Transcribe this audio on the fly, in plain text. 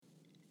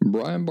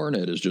Brian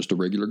Barnett is just a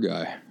regular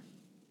guy.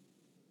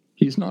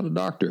 He's not a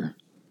doctor.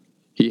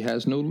 He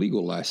has no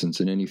legal license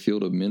in any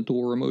field of mental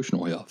or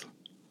emotional health.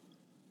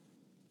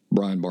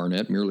 Brian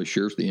Barnett merely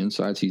shares the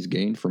insights he's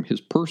gained from his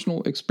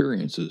personal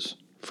experiences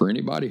for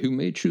anybody who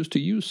may choose to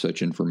use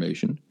such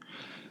information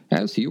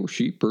as he or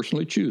she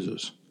personally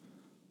chooses,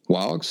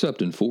 while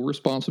accepting full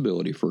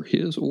responsibility for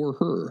his or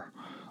her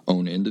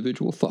own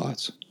individual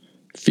thoughts,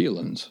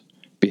 feelings,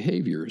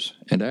 behaviors,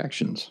 and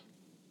actions.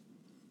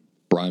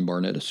 Brian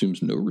Barnett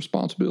assumes no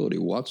responsibility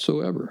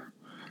whatsoever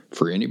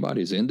for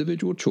anybody's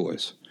individual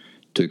choice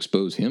to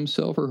expose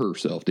himself or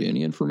herself to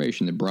any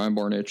information that Brian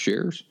Barnett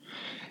shares,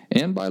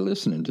 and by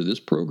listening to this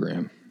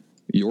program,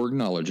 you're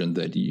acknowledging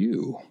that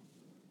you,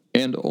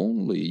 and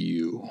only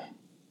you,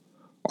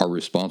 are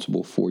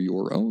responsible for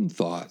your own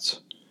thoughts,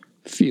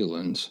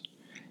 feelings,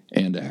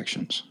 and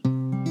actions.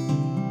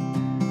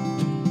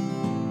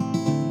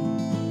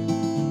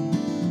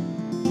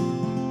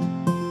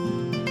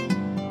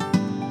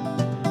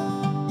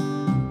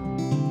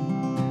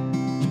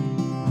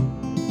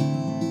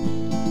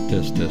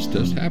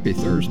 Test. Happy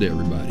Thursday,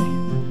 everybody.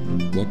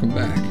 Welcome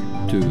back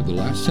to The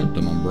Last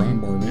Symptom. I'm Brian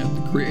Barnett,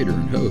 the creator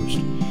and host,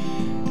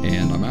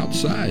 and I'm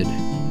outside,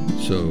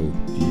 so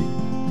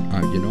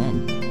I'm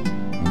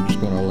just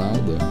going to allow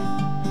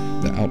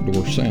the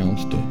outdoor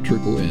sounds to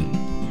trickle in,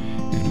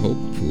 and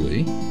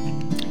hopefully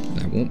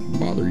that won't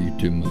bother you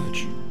too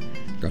much.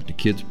 Got the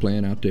kids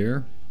playing out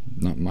there,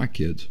 not my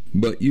kids,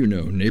 but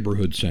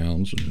neighborhood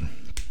sounds and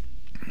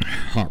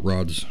hot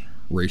rods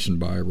racing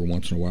by every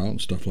once in a while and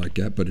stuff like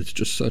that. But it's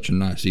just such a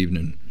nice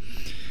evening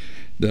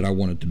that I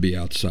wanted to be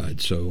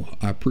outside, so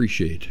I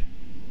appreciate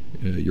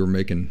your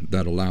making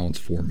that allowance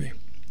for me.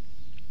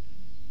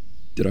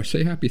 Did I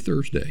say happy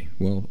Thursday?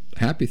 Well,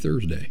 happy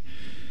Thursday.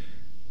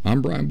 I'm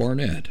Brian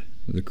Barnett,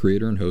 the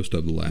creator and host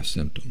of The Last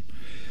Symptom.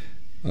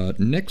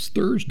 Next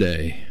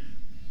Thursday,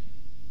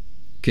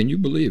 can you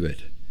believe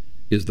it,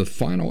 is the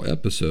final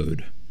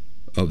episode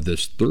of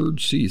this third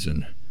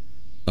season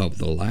of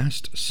The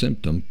Last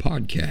Symptom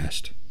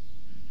podcast.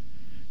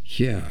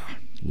 Yeah,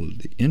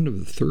 the end of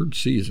the third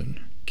season.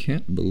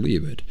 Can't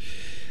believe it.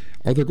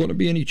 Are there going to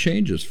be any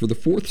changes for the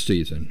fourth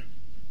season?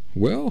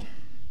 Well,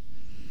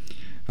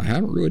 I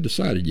haven't really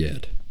decided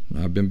yet.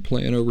 I've been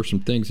playing over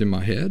some things in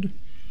my head,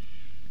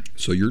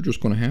 so you're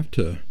just going to have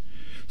to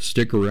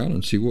stick around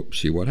and see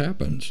what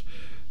happens.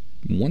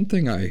 One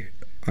thing I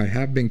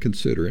have been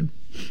considering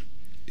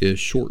is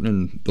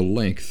shortening the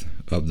length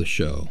of the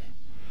show.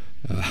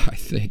 I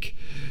think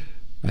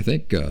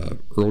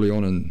early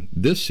on in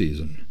this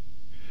season,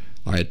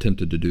 I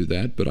attempted to do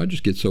that, but I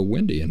just get so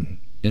windy and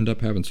end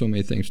up having so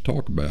many things to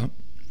talk about.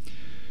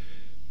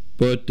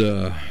 But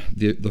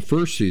the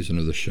first season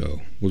of the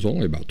show was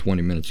only about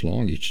 20 minutes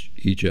long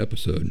each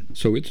episode,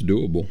 so it's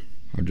doable.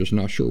 I'm just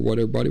not sure what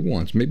everybody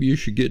wants. Maybe you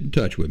should get in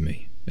touch with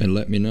me and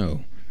let me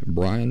know.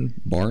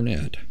 Brian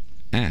Barnett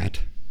at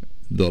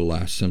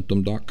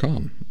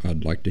thelastsymptom.com.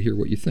 I'd like to hear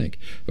what you think.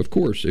 Of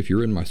course, if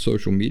you're in my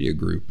social media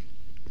group,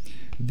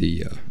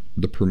 the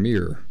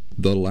premier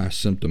The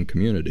Last Symptom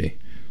community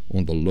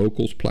on the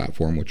Locals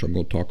platform, which I'm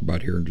going to talk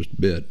about here in just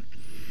a bit,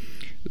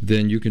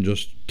 then you can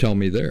just tell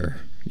me there.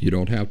 You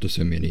don't have to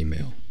send me an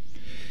email.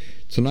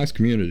 It's a nice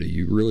community.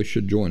 You really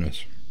should join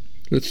us.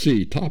 Let's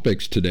see,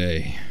 topics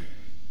today.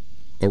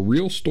 A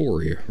real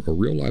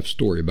life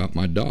story about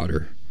my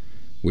daughter,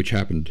 which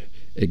happened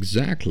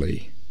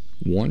exactly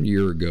 1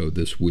 year ago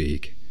this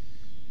week,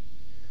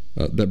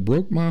 that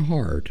broke my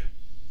heart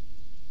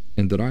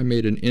and that I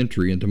made an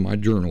entry into my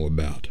journal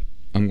about.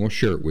 I'm going to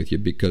share it with you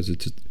because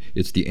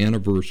it's the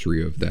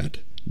anniversary of that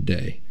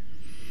day.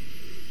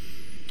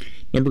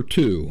 Number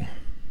 2,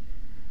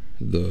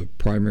 the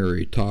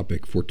primary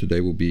topic for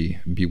today will be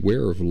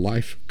beware of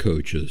life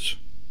coaches.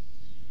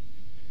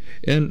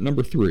 And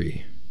number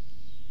 3,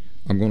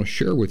 I'm going to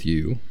share with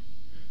you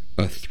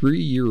a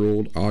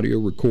 3-year-old audio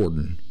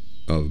recording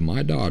of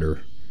my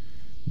daughter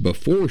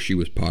before she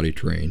was potty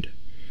trained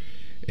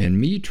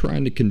and me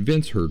trying to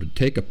convince her to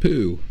take a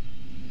poo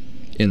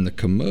in the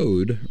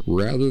commode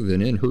rather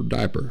than in her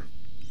diaper.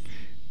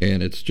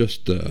 And it's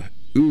just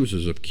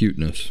oozes of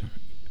cuteness.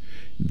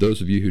 Those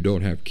of you who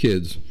don't have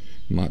kids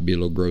might be a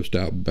little grossed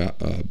out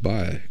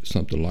by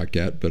something like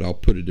that, but I'll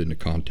put it into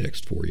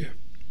context for you.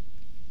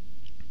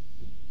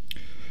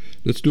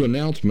 Let's do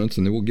announcements,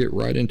 and then we'll get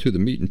right into the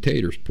meat and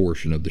taters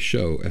portion of the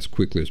show as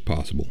quickly as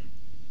possible.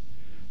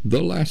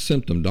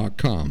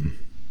 TheLastSymptom.com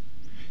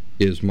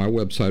is my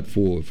website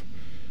full of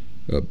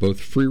both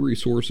free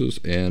resources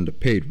and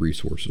paid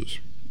resources.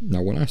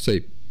 Now, when I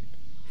say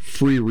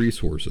free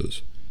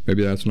resources,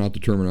 maybe that's not the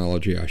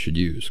terminology I should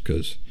use,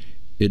 because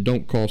it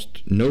don't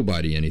cost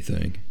nobody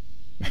anything.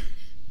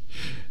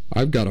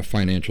 I've got a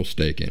financial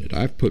stake in it.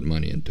 I've put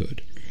money into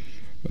it.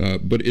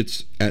 But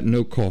it's at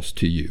no cost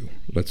to you.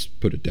 Let's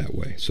put it that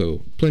way.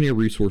 So plenty of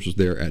resources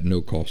there at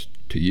no cost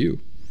to you.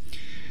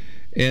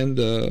 And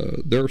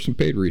there are some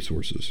paid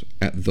resources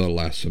at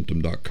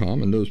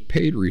thelastsymptom.com, and those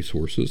paid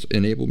resources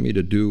enable me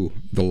to do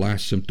the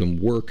Last Symptom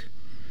work.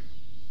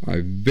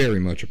 I very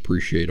much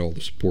appreciate all the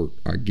support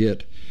I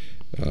get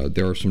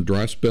There are some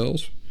dry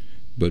spells,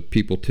 but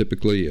people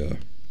typically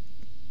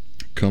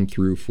come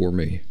through for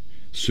me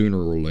sooner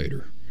or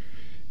later,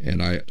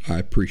 and I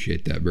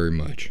appreciate that very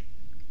much.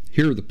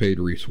 Here are the paid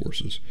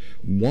resources: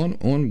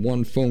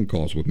 one-on-one phone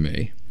calls with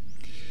me,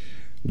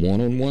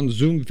 one-on-one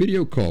Zoom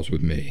video calls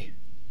with me,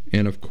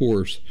 and of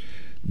course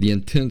the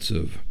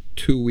intensive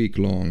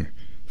 2-week-long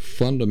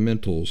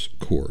fundamentals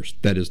course.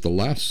 That is the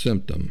Last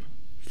Symptom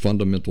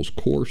fundamentals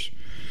course.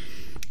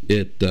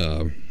 It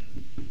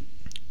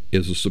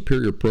is a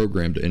superior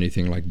program to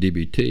anything like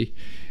DBT,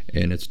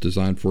 and it's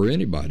designed for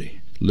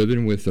anybody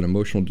living with an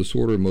emotional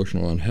disorder,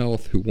 emotional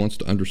unhealth, who wants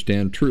to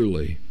understand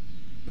truly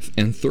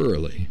and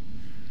thoroughly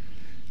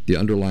the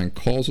underlying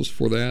causes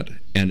for that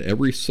and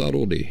every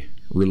subtlety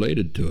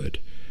related to it,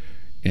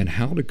 and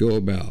how to go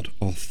about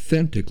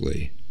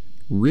authentically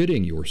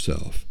ridding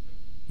yourself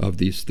of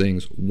these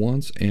things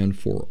once and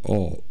for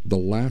all. The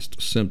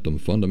Last Symptom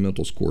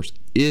Fundamentals course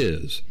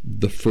is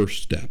the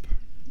first step.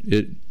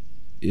 It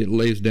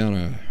lays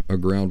down a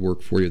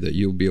groundwork for you that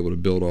you'll be able to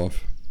build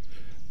off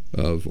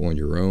of on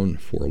your own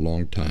for a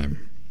long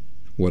time.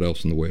 What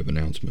else in the way of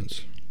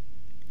announcements?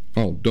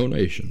 Oh,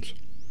 donations.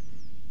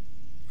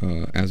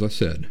 As I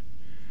said,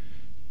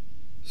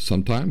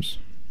 sometimes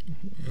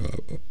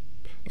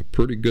a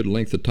pretty good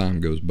length of time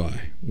goes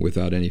by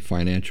without any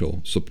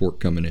financial support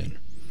coming in.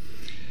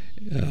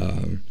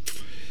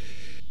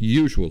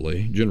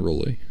 Usually,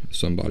 generally,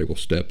 somebody will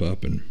step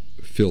up and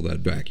fill that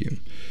vacuum.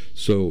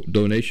 So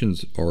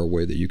donations are a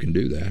way that you can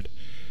do that.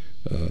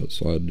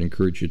 So I'd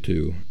encourage you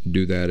to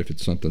do that. If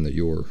it's something that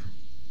you're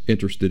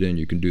interested in,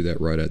 you can do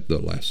that right at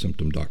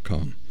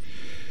thelastsymptom.com.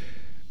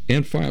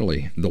 And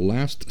finally, The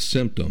Last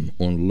Symptom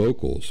on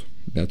Locals.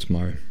 That's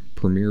my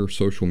premier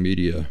social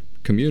media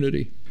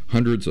community.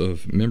 Hundreds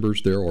of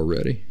members there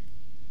already.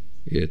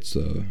 It's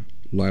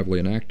lively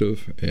and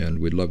active, and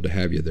we'd love to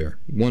have you there.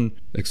 One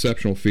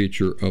exceptional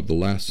feature of The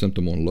Last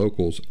Symptom on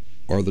Locals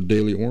are the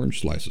daily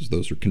orange slices.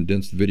 Those are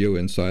condensed video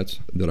insights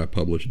that I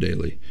publish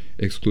daily,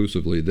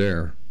 exclusively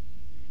there.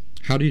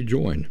 How do you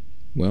join?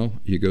 Well,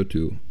 you go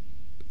to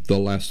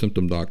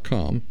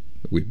thelastsymptom.com,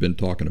 that we've been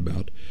talking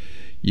about.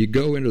 You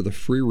go into the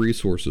free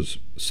resources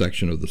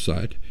section of the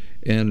site,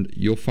 and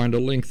you'll find a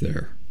link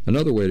there.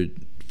 Another way to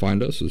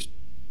find us is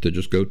to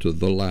just go to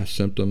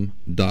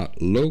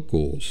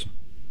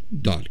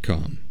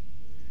thelastsymptom.locals.com.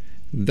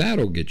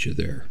 That'll get you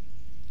there.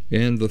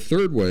 And the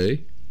third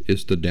way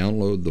is to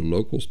download the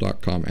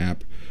locals.com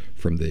app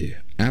from the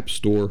App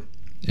Store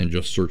and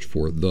just search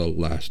for The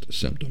Last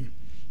Symptom.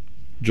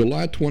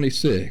 July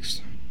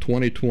 26,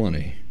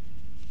 2020.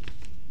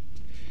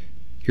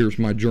 Here's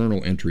my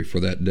journal entry for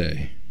that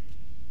day.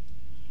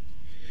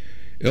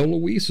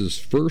 Eloise's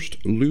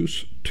first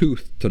loose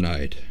tooth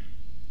tonight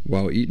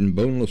while eating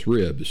boneless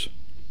ribs.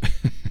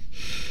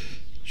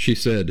 She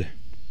said,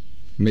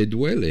 "Me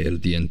duele el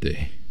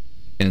diente,"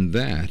 and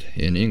that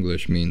in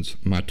English means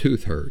 "my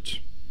tooth hurts,"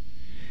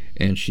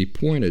 and she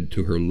pointed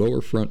to her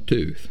lower front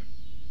tooth.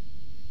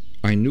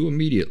 I knew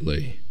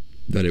immediately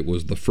that it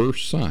was the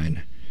first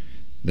sign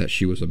that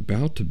she was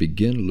about to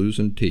begin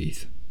losing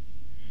teeth.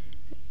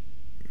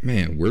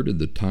 Man, where did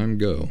the time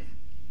go?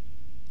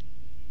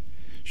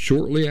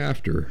 Shortly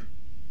after,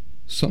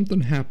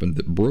 something happened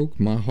that broke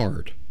my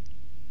heart.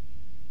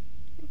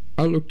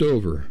 I looked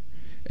over,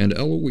 and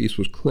Eloise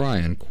was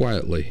crying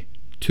quietly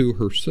to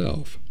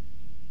herself.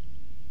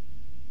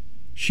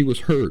 She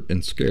was hurt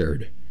and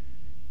scared,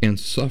 and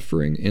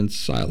suffering in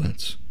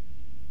silence,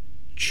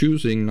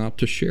 choosing not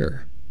to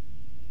share.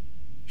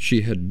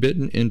 She had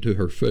bitten into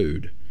her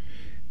food,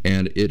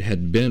 and it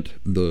had bent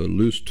the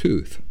loose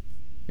tooth,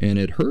 and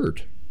it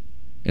hurt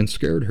and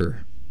scared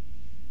her.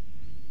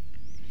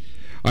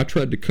 I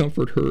tried to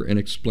comfort her and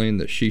explain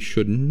that she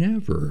should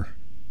never,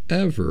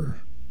 ever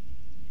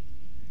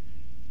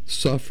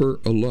suffer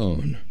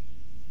alone,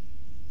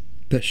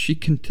 that she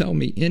can tell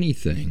me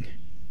anything.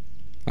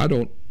 I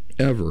don't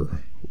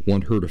ever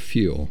want her to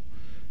feel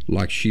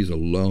like she's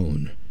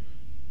alone,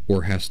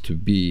 or has to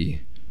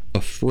be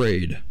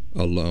afraid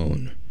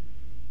alone,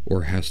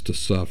 or has to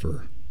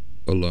suffer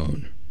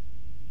alone.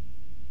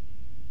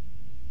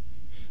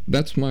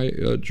 That's my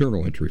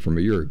journal entry from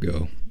a year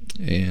ago,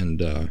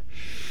 and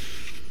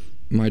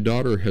my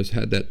daughter has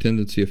had that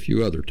tendency a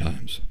few other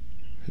times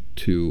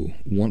to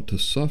want to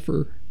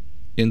suffer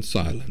in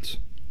silence,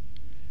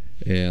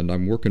 and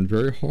I'm working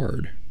very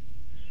hard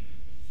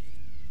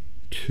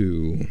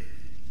to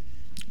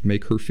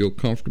make her feel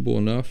comfortable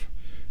enough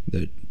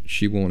that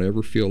she won't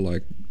ever feel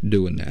like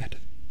doing that,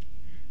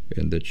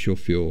 and that she'll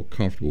feel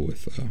comfortable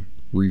with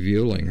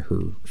revealing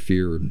her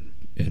fear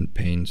and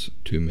pains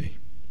to me,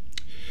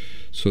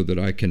 so that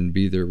I can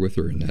be there with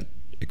her in that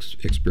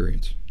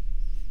experience.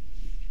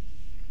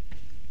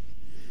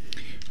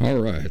 All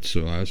right,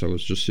 so as I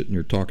was just sitting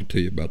here talking to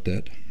you about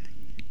that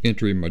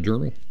entry in my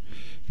journal,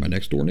 my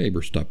next door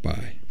neighbor stopped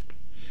by,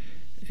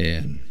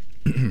 and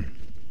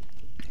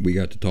we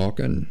got to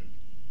talking and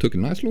took a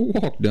nice little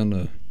walk down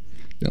the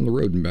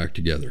road and back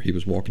together. He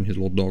was walking his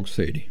little dog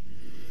Sadie.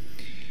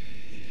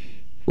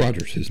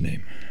 Roger's his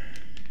name.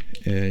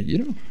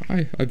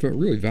 I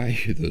really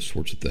value those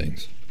sorts of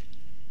things.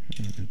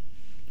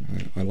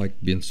 I like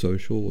being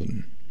social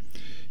and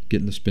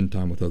getting to spend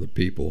time with other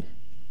people.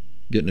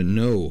 Getting to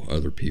know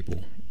other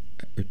people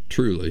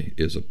truly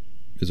is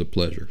a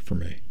pleasure for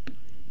me.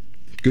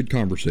 Good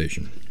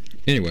conversation.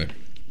 Anyway,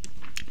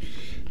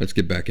 let's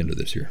get back into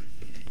this here.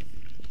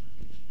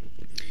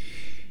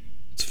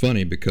 It's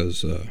funny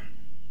because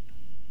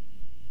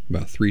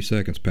about 3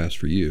 seconds passed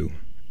for you,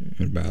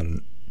 and about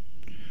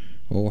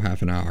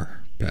half an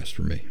hour passed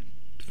for me.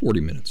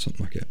 40 minutes,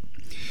 something like that.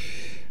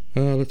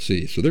 Let's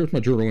see. So there's my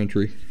journal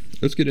entry.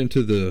 Let's get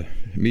into the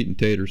meat and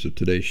taters of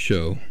today's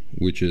show,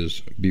 which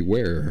is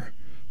beware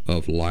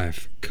of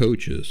life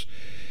coaches.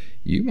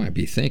 You might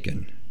be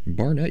thinking,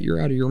 Barnett, you're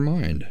out of your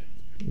mind.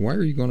 Why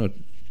are you going to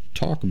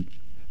talk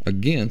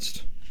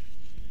against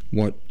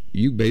what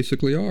you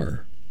basically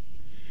are?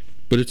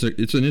 But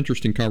it's an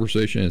interesting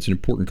conversation, and it's an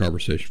important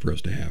conversation for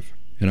us to have.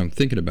 And I'm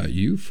thinking about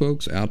you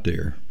folks out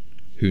there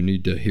who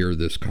need to hear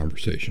this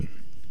conversation.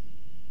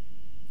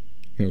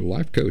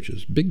 Life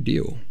coaches, big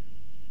deal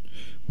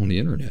on the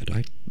internet.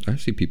 I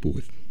see people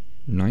with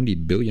 90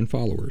 billion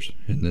followers,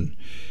 and then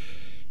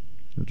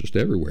they're just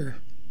everywhere.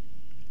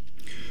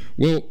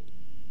 Well,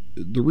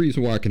 the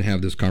reason why I can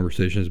have this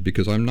conversation is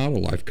because I'm not a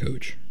life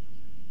coach.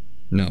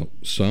 Now,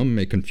 some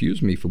may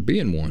confuse me for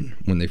being one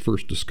when they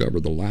first discover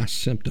the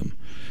last symptom,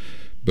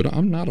 but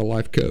I'm not a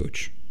life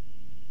coach.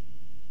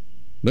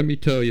 Let me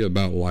tell you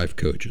about life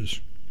coaches.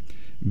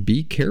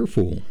 Be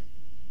careful.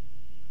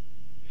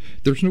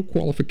 There's no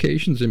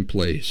qualifications in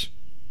place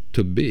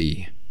to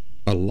be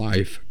a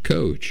life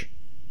coach.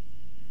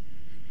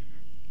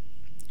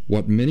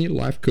 What many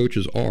life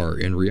coaches are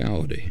in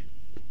reality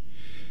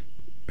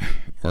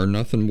are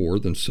nothing more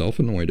than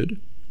self-anointed,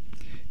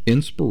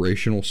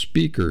 inspirational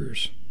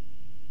speakers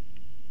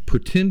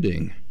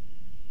pretending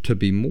to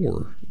be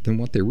more than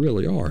what they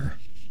really are.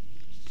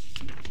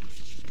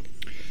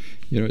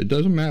 It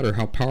doesn't matter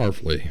how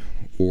powerfully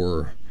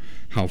or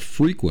how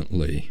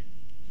frequently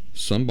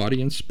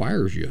somebody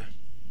inspires you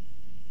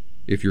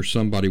if you're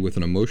somebody with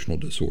an emotional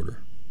disorder.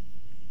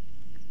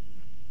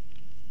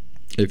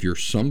 If you're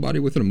somebody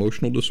with an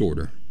emotional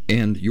disorder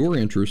and your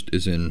interest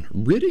is in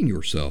ridding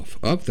yourself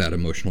of that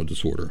emotional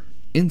disorder,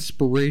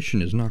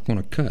 inspiration is not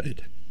going to cut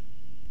it.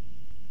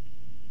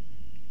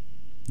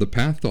 The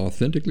path to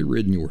authentically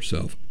ridding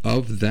yourself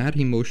of that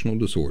emotional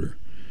disorder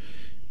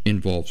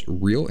involves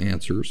real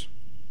answers,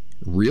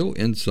 real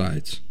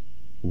insights,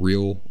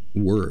 real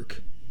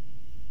work.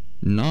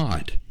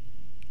 Not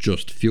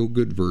just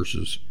feel-good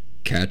verses,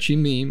 catchy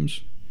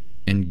memes,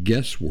 and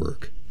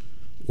guesswork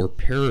or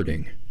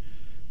parroting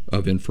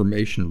of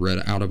information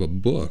read out of a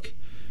book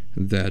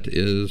that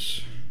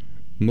is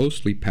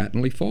mostly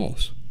patently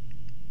false.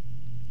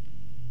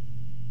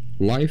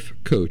 Life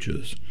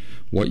coaches,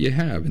 what you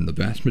have in the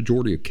vast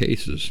majority of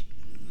cases,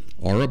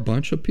 are a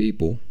bunch of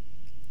people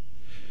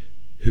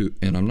who,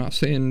 and I'm not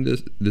saying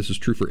this is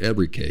true for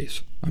every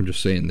case, I'm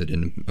just saying that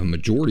in a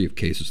majority of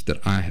cases that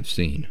I have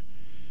seen,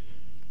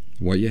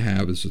 what you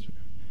have is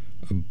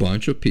a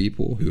bunch of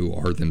people who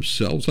are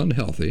themselves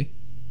unhealthy,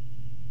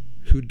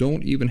 who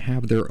don't even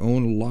have their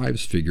own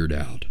lives figured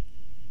out,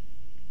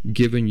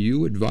 giving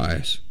you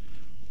advice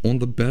on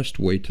the best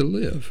way to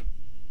live.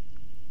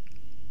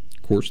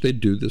 Of course, they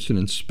do this in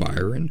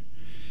inspiring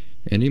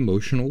and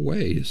emotional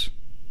ways.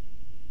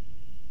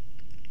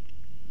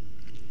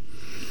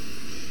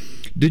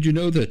 Did you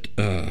know that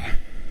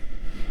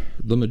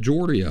the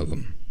majority of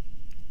them,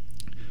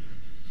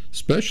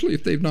 especially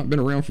if they've not been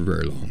around for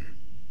very long,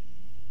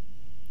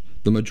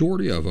 the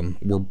majority of them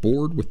were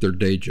bored with their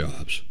day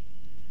jobs.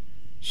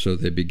 So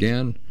they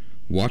began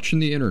watching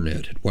the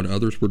internet at what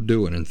others were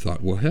doing and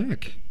thought, well,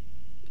 heck,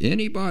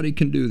 anybody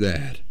can do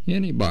that.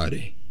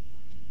 Anybody.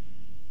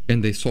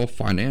 And they saw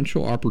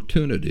financial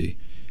opportunity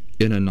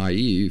in a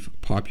naive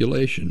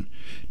population.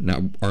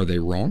 Now, are they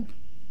wrong?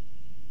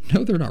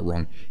 No, they're not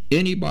wrong.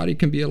 Anybody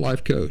can be a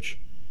life coach.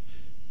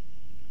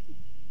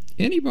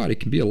 Anybody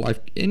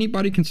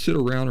can sit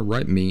around and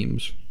write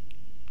memes.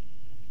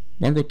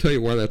 Well, I'm going to tell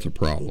you why that's a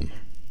problem.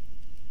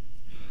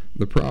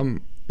 The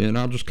problem, and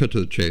I'll just cut to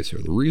the chase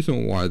here. The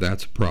reason why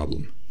that's a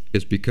problem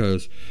is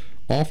because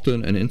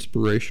often an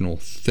inspirational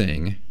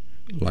thing,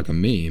 like a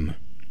meme,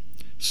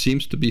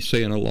 seems to be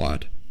saying a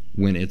lot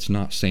when it's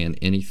not saying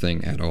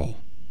anything at all.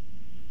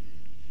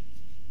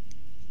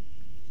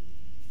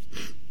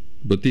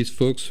 But these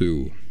folks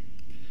who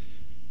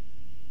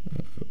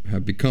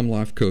have become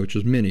life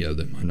coaches, many of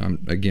them, and I'm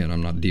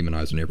not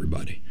demonizing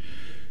everybody,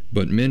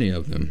 but many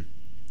of them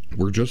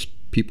were just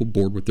people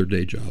bored with their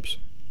day jobs.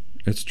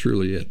 That's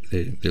truly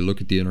it. They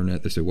look at the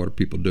internet, they say, what are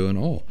people doing?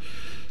 Oh,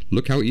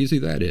 look how easy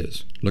that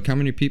is. Look how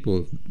many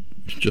people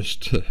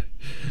just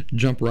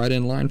jump right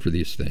in line for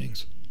these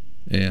things.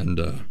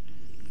 And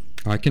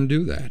I can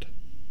do that.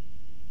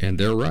 And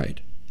they're right.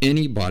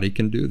 Anybody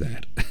can do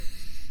that.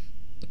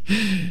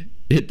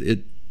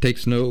 It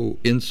takes no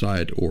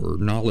insight or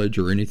knowledge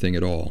or anything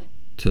at all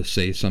to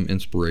say some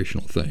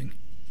inspirational thing.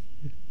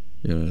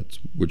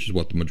 Which is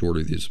what the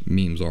majority of these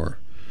memes are.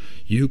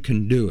 You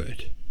can do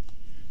it.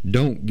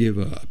 Don't give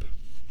up.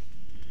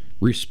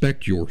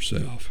 Respect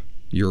yourself.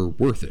 You're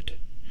worth it.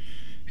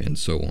 And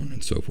so on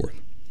and so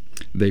forth.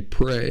 They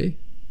prey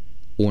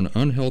on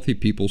unhealthy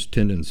people's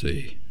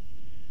tendency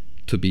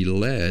to be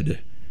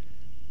led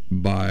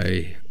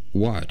by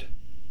what?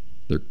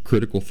 Their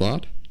critical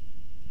thought?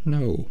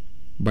 No,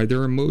 by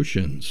their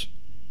emotions.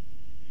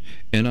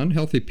 And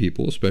unhealthy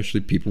people,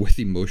 especially people with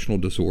emotional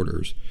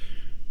disorders,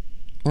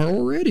 are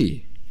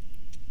already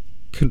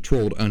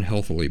controlled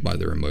unhealthily by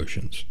their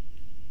emotions.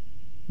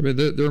 I mean,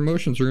 their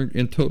emotions are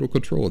in total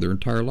control of their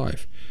entire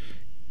life.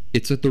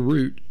 It's at the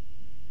root,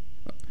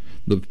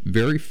 the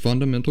very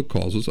fundamental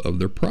causes of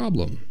their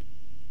problem.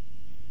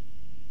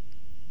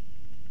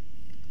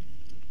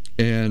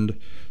 And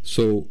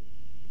so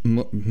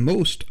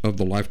most of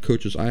the life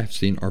coaches I have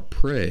seen are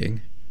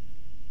preying,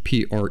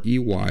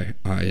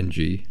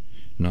 P-R-E-Y-I-N-G,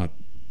 not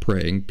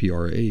praying,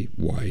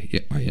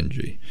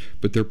 P-R-A-Y-I-N-G,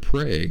 but they're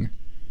preying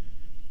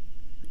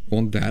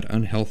on that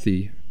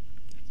unhealthy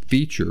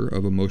feature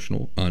of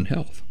emotional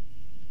unhealth.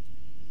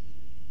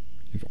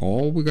 If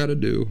all we got to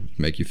do is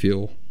make you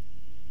feel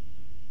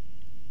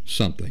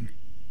something,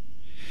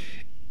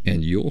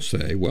 and you'll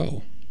say,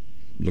 well,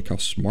 look how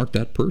smart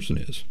that person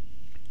is,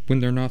 when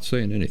they're not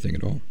saying anything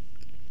at all.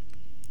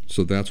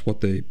 So that's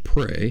what they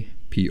prey,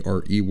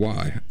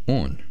 P-R-E-Y,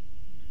 on.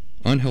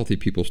 Unhealthy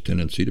people's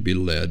tendency to be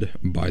led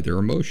by their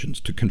emotions,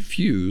 to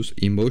confuse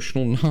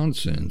emotional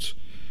nonsense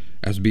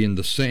as being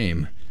the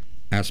same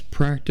as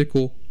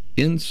practical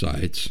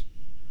insights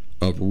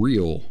of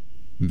real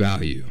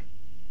value.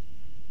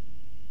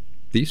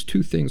 These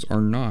two things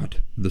are not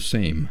the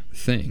same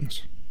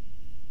things.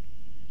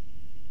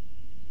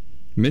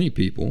 Many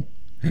people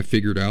have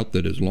figured out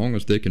that as long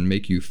as they can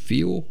make you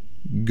feel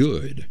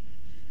good,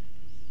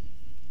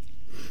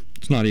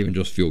 it's not even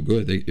just feel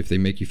good, if they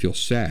make you feel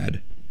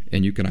sad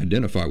and you can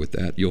identify with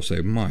that, you'll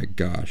say, my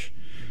gosh,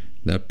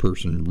 that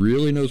person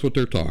really knows what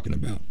they're talking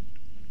about.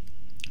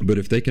 But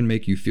if they can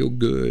make you feel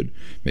good,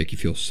 make you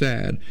feel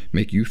sad,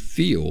 make you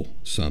feel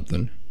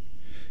something,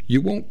 you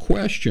won't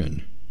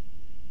question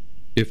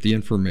if the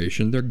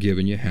information they're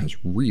giving you has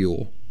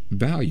real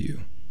value.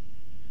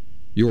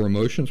 Your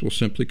emotions will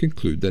simply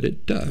conclude that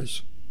it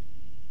does.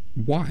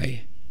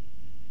 Why?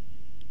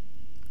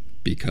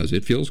 Because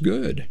it feels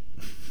good.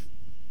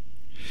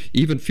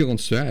 Even feeling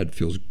sad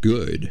feels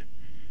good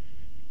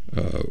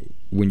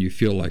when you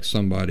feel like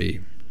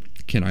somebody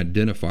can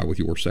identify with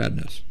your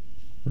sadness.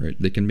 Right?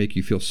 They can make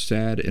you feel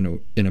sad in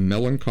a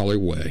melancholy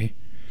way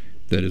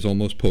that is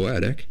almost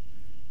poetic.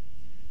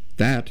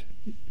 That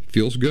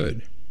feels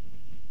good,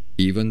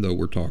 even though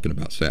we're talking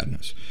about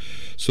sadness.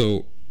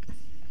 So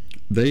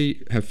they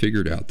have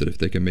figured out that if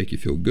they can make you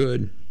feel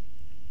good,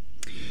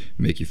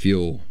 make you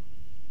feel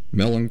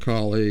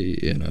melancholy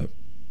in a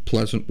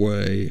pleasant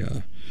way,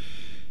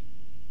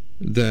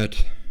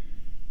 that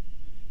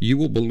you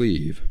will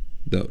believe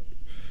that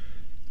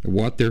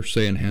what they're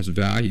saying has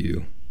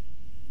value,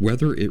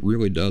 whether it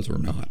really does or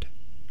not.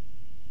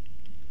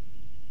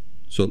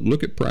 So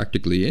look at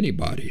practically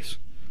anybody's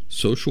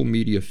social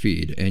media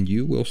feed, and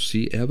you will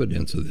see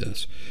evidence of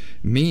this.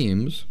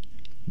 Memes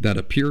that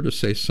appear to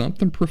say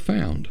something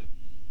profound,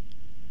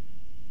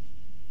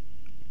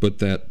 but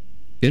that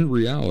in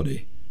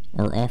reality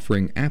are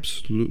offering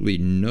absolutely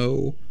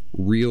no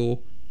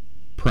real,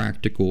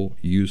 practical,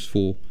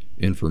 useful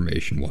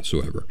information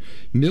whatsoever.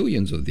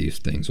 Millions of these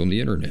things on the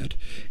internet,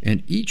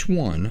 and each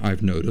one,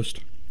 I've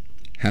noticed,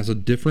 has a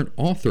different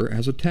author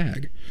as a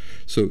tag.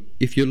 So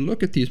if you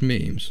look at these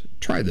memes,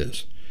 try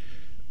this.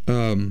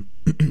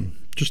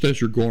 Just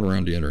as you're going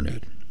around the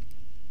internet.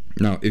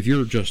 Now, if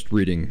you're just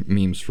reading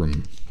memes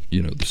from,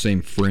 the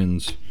same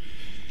friend's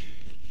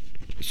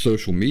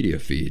social media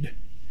feed,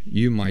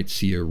 you might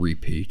see a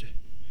repeat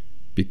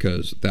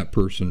because that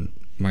person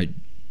might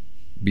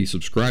be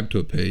subscribed to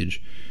a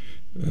page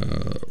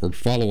or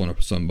following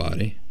up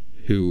somebody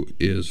who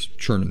is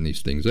churning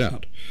these things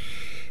out.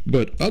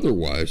 But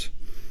otherwise,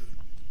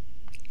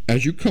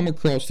 as you come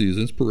across these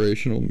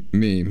inspirational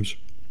memes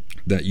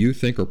that you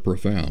think are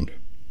profound,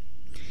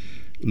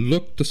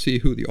 look to see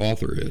who the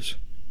author is.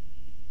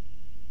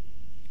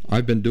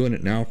 I've been doing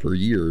it now for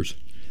years.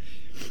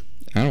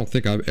 I don't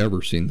think I've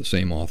ever seen the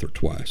same author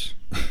twice.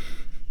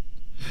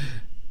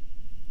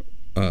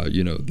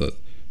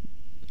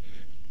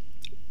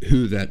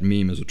 Who that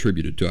meme is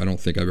attributed to, I don't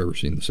think I've ever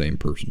seen the same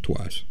person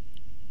twice.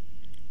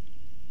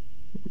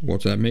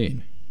 What's that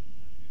mean?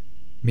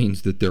 It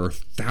means that there are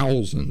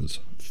thousands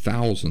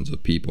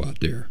of people out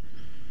there,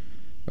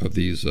 of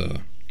these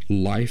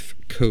life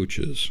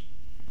coaches,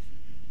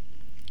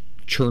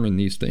 churning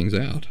these things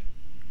out.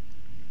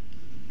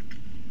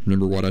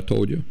 Remember what I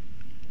told you?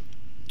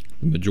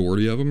 The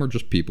majority of them are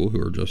just people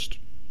who are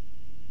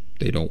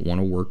they don't want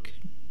to work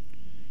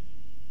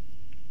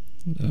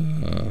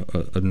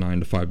a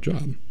 9-to-5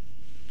 job.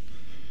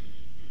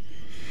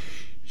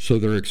 So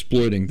they're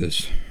exploiting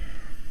this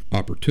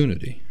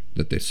opportunity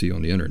that they see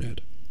on the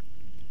internet.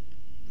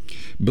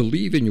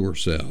 Believe in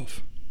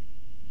yourself.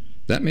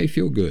 That may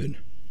feel good,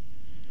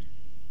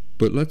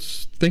 but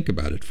let's think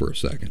about it for a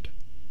second.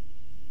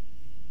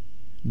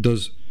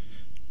 Does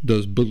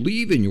Does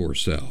believe in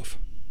yourself,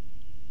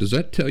 does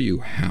that tell you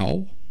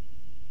how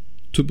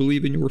to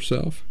believe in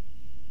yourself?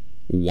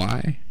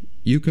 Why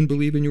you can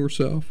believe in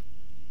yourself?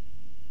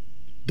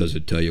 Does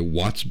it tell you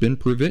what's been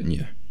preventing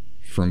you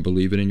from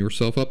believing in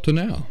yourself up to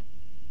now?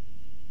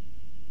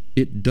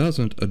 It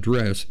doesn't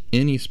address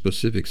any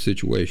specific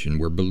situation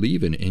where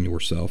believing in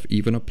yourself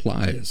even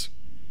applies.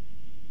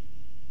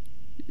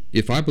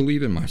 If I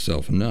believe in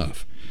myself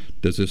enough,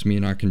 does this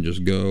mean I can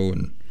just go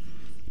and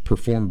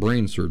perform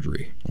brain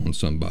surgery on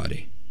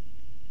somebody?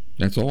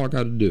 That's all I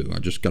got to do. I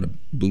just got to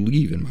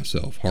believe in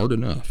myself hard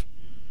enough.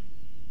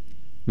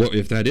 Well,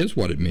 if that is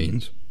what it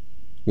means,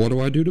 what do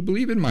I do to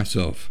believe in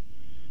myself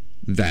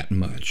that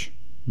much?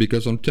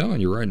 Because I'm telling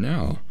you right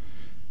now,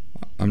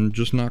 I'm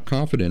just not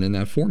confident in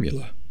that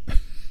formula.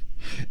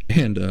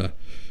 And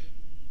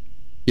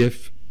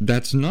if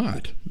that's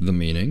not the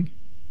meaning,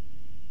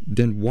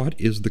 then what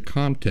is the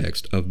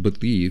context of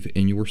believe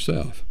in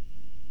yourself?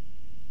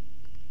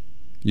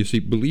 You see,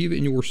 believe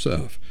in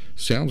yourself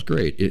sounds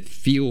great. It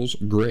feels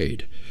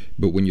great.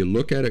 But when you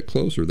look at it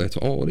closer, that's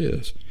all it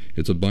is.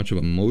 It's a bunch of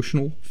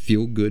emotional,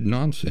 feel-good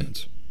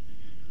nonsense.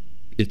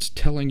 It's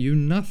telling you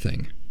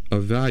nothing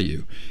of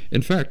value.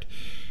 In fact,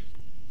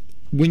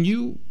 when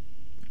you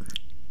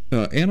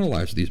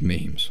analyze these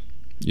memes,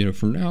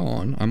 from now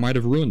on, I might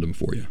have ruined them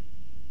for you.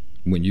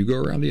 When you go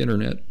around the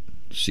internet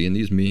seeing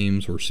these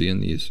memes or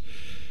seeing these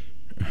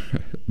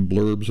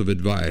blurbs of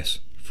advice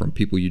from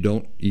people you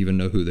don't even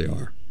know who they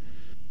are,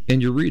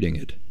 and you're reading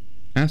it,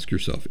 ask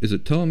yourself, is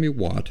it telling me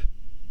what?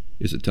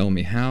 Is it telling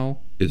me how?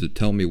 Is it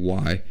telling me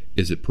why?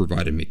 Is it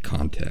providing me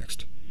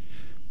context?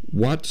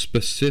 What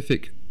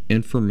specific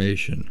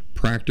information,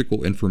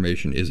 practical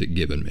information, is it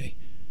giving me?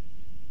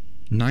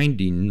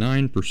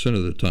 99%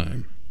 of the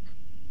time,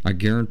 I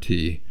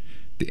guarantee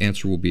the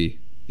answer will be,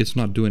 it's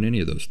not doing any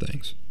of those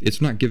things.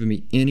 It's not giving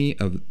me any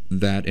of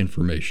that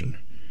information.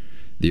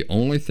 The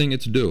only thing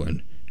it's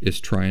doing is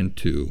trying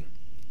to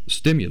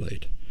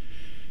stimulate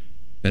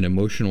an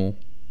emotional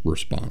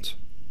response.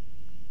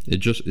 They're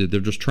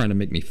just trying to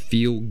make me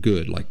feel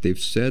good, like they've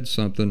said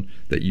something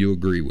that you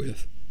agree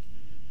with.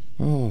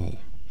 Oh,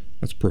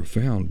 that's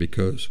profound,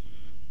 because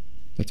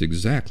that's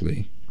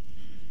exactly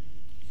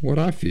what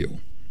I feel.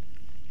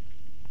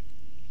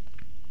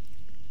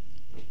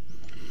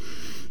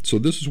 So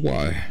this is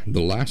why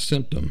The Last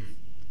Symptom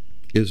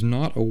is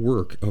not a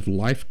work of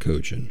life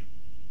coaching.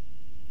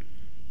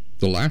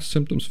 The Last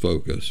Symptom's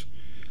focus,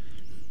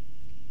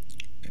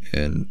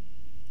 and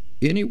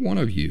any one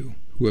of you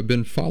who have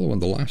been following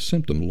The Last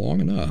Symptom long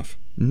enough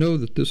know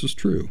that this is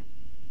true.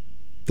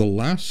 The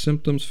Last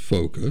Symptom's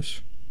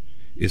focus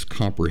is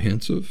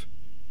comprehensive,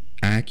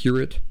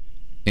 accurate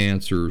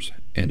answers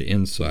and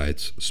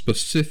insights,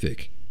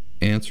 specific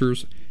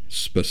answers,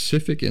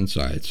 specific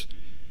insights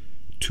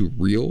to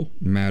real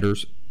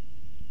matters,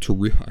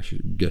 I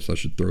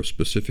should throw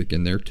specific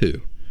in there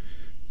too,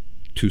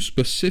 to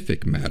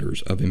specific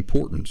matters of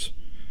importance,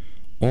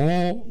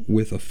 all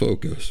with a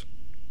focus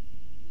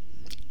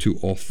to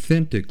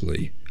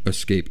authentically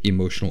escape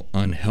emotional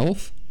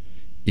unhealth,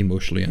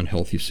 emotionally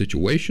unhealthy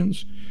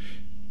situations,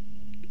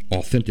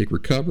 authentic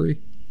recovery,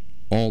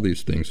 all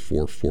these things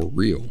for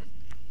real.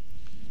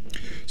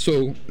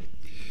 So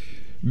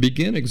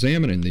begin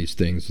examining these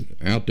things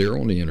out there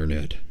on the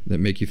internet that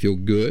make you feel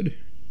good,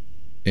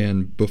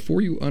 and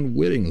before you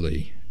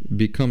unwittingly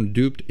become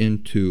duped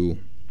into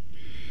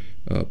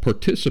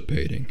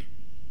participating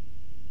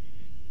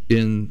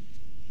in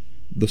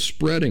the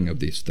spreading of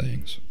these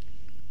things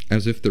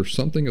as if they're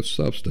something of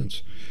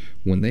substance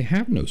when they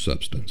have no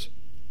substance,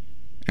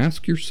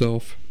 ask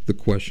yourself the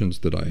questions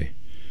that I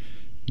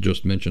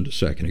just mentioned a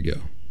second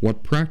ago.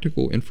 What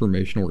practical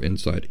information or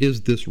insight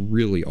is this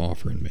really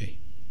offering me?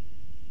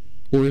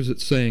 Or is it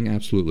saying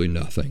absolutely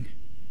nothing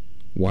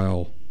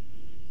while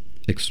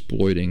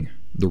exploiting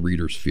the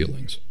reader's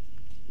feelings?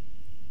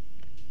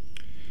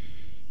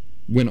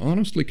 When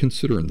honestly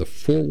considering the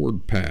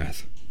forward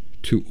path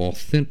to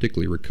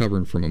authentically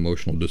recovering from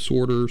emotional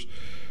disorders,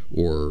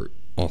 or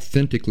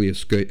authentically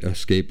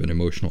escape an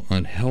emotional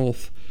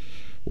unhealth,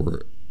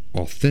 or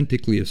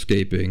authentically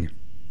escaping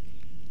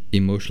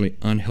emotionally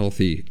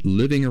unhealthy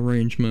living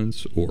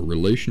arrangements or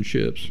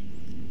relationships,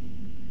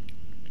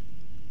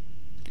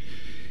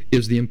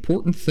 is the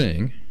important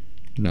thing,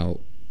 now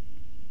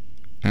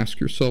ask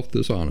yourself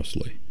this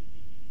honestly,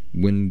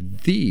 when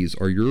these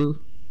are your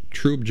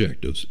true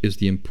objectives, is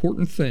the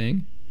important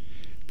thing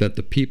that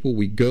the people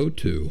we go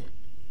to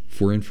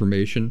for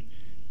information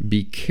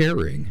be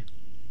caring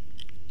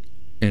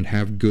and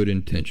have good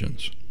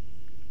intentions?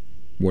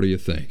 What do you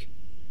think?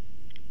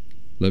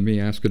 Let me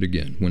ask it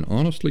again. When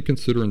honestly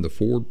considering the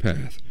forward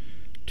path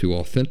to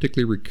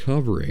authentically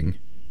recovering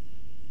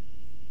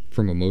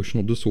from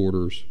emotional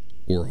disorders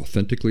or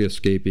authentically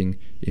escaping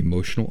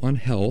emotional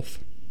unhealth,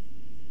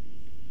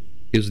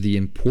 is the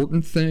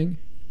important thing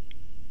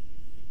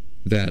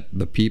that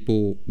the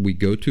people we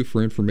go to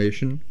for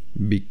information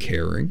be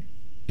caring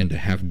and to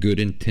have good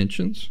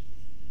intentions?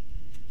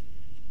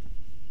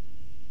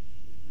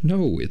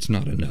 No, it's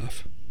not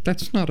enough.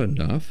 That's not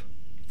enough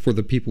for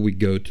the people we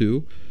go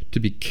to to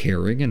be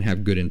caring and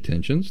have good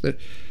intentions. That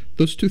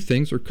those two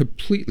things are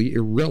completely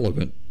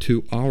irrelevant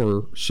to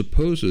our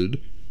supposed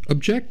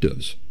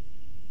objectives.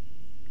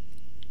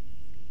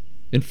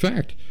 In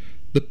fact,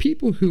 the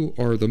people who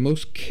are the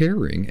most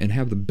caring and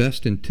have the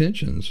best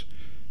intentions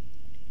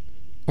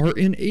are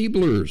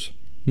enablers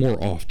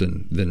more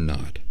often than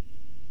not.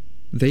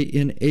 They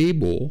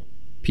enable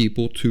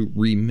people to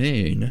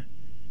remain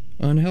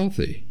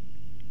unhealthy.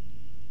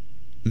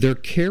 Their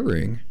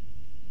caring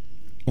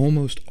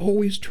almost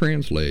always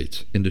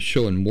translates into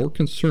showing more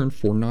concern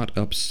for not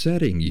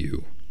upsetting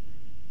you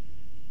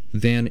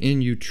than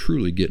in you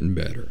truly getting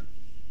better.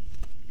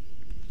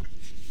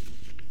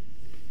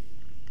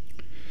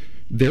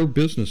 Their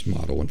business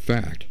model, in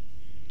fact,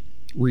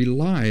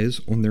 relies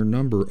on their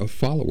number of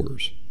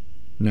followers.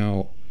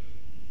 Now,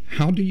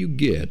 how do you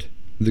get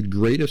the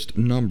greatest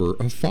number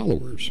of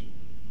followers?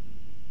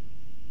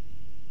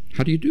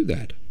 How do you do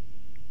that?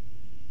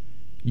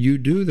 You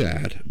do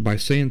that by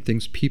saying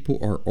things people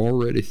are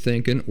already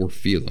thinking or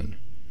feeling.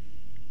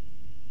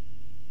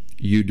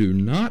 You do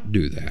not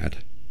do that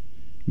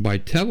by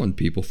telling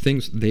people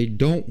things they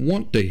don't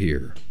want to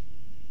hear,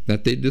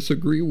 that they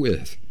disagree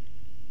with,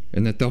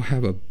 and that they'll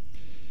have a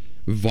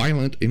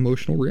violent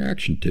emotional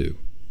reaction to.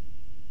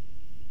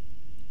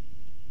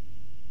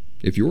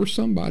 If you're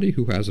somebody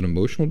who has an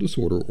emotional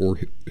disorder or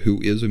who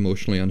is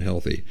emotionally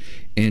unhealthy,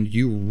 and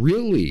you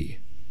really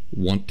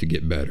want to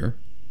get better,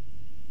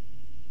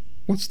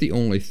 what's the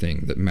only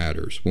thing that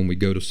matters when we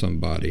go to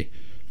somebody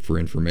for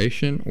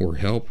information or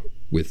help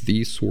with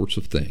these sorts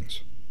of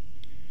things?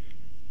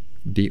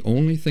 The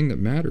only thing that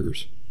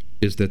matters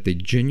is that they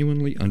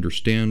genuinely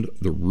understand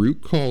the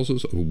root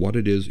causes of what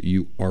it is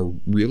you are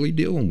really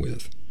dealing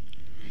with,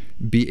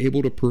 be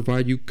able to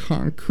provide you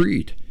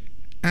concrete,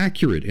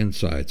 accurate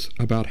insights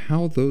about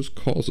how those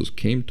causes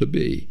came to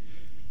be,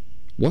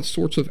 what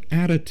sorts of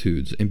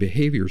attitudes and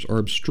behaviors are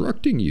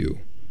obstructing you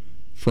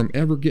from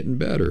ever getting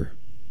better.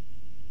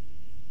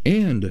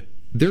 And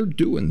they're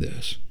doing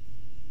this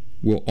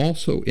will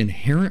also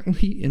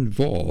inherently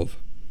involve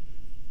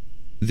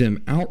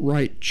them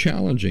outright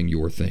challenging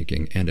your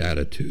thinking and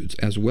attitudes,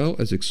 as well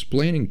as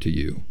explaining to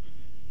you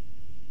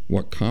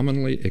what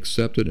commonly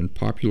accepted and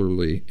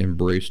popularly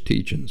embraced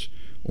teachings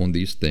on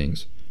these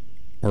things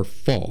are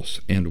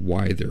false and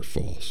why they're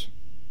false.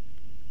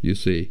 You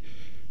see,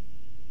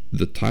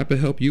 the type of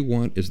help you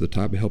want is the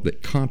type of help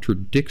that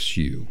contradicts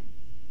you,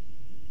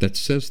 that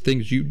says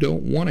things you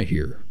don't want to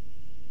hear,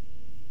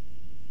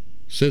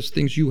 says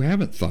things you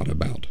haven't thought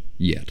about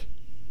yet,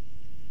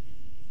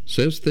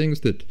 says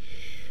things that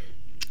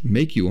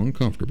make you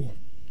uncomfortable.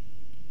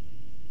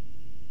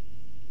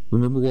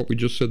 Remember what we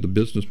just said the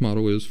business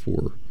model is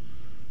for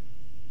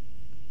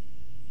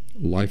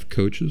life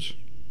coaches?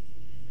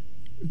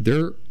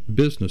 Their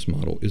business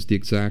model is the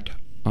exact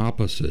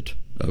opposite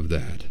of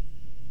that.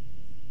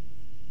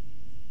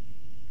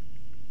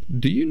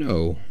 Do you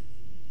know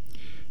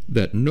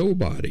that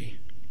nobody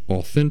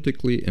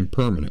authentically and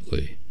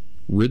permanently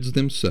rids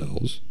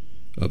themselves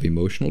of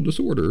emotional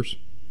disorders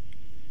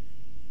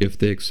if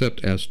they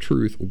accept as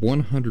truth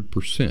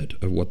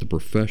 100% of what the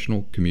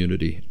professional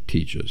community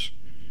teaches?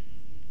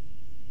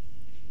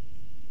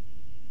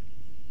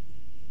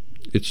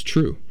 It's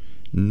true.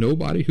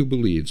 Nobody who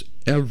believes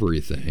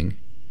everything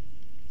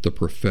the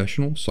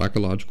professional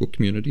psychological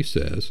community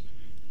says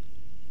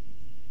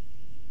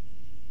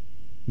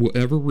will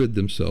ever rid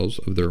themselves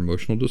of their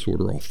emotional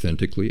disorder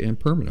authentically and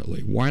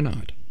permanently. Why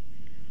not?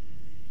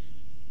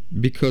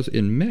 Because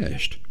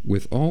enmeshed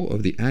with all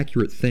of the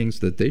accurate things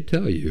that they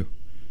tell you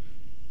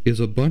is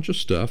a bunch of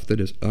stuff that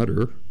is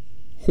utter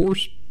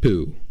horse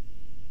poo.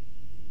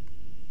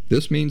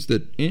 This means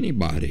that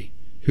anybody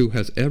who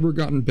has ever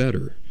gotten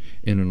better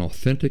in an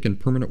authentic and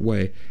permanent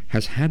way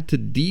has had to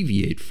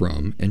deviate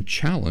from and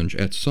challenge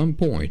at some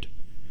point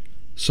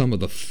some of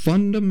the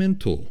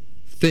fundamental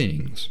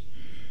things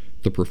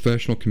the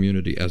professional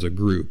community as a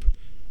group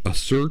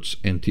asserts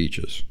and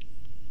teaches.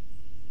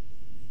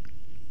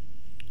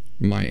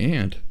 My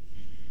aunt,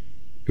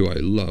 who I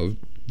love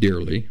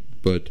dearly,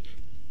 but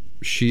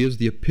she is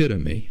the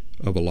epitome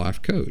of a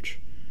life coach.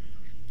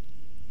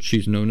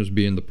 She's known as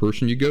being the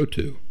person you go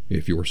to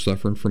if you're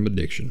suffering from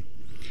addiction.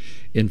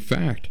 In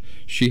fact,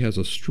 she has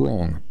a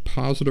strong,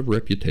 positive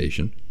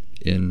reputation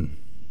in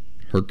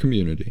her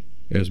community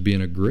as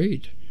being a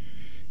great,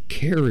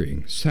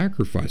 caring,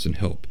 sacrificing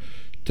help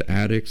to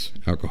addicts,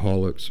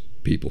 alcoholics,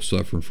 people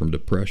suffering from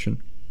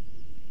depression.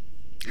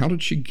 How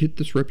did she get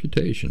this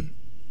reputation?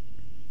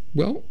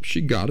 Well,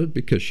 she got it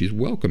because she's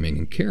welcoming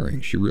and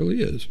caring. She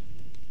really is.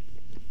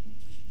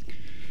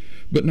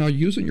 But now,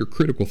 using your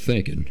critical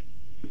thinking,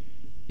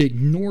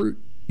 ignore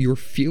your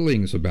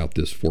feelings about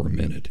this for a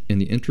minute in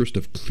the interest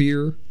of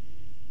clear,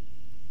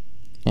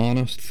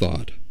 honest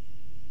thought.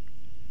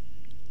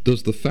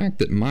 Does the fact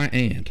that my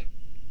aunt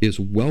is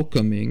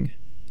welcoming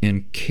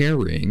and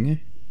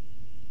caring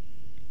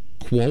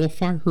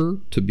qualify her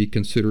to be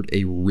considered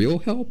a real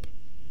help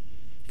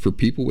for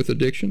people with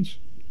addictions?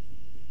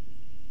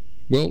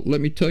 Well,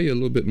 let me tell you a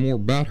little bit more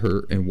about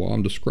her, and while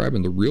I'm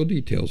describing the real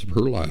details of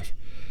her life,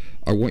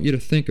 I want you to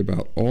think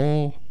about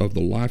all of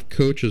the life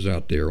coaches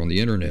out there on the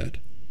internet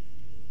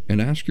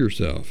and ask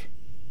yourself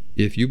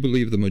if you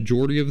believe the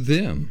majority of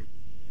them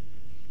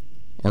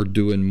are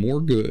doing more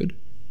good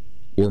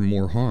or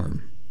more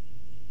harm.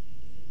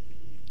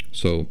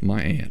 So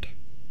my aunt,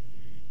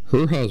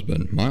 her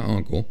husband, my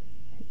uncle,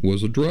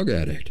 was a drug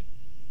addict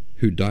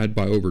who died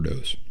by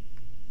overdose.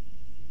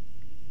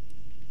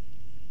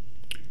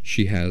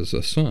 She has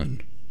a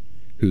son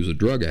who's a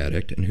drug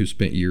addict and who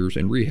spent years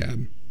in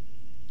rehab.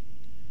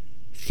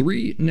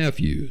 3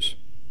 nephews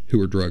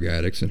who are drug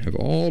addicts and have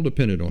all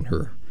depended on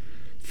her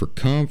for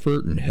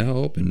comfort and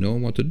help and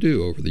knowing what to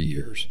do over the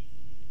years.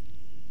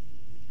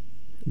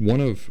 One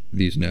of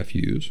these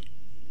nephews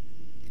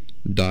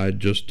died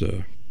just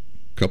a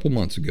couple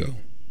months ago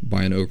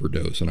by an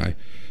overdose, and I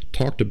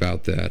talked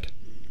about that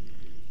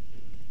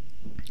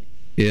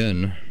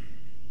in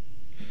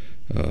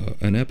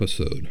an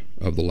episode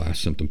of the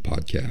Last Symptom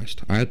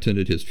podcast. I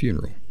attended his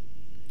funeral.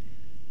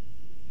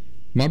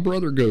 My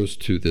brother goes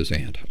to this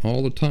aunt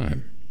all the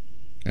time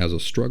as a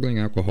struggling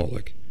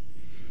alcoholic.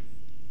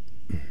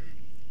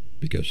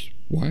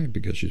 Why?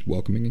 Because she's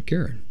welcoming and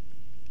caring.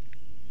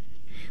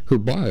 Her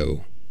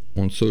bio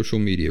on social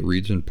media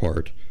reads in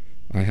part,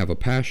 "I have a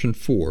passion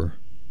for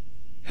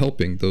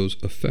helping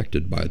those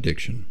affected by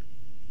addiction."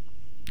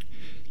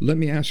 Let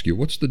me ask you,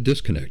 what's the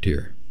disconnect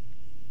here?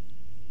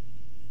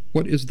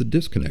 What is the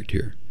disconnect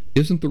here?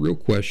 Isn't the real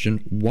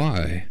question,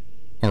 why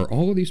are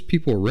all of these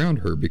people around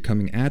her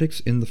becoming addicts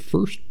in the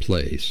first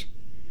place?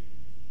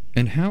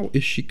 And how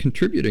is she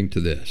contributing to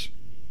this?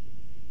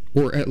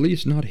 Or at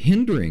least not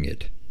hindering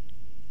it?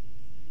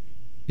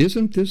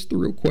 Isn't this the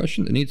real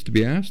question that needs to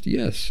be asked?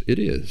 Yes, it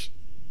is.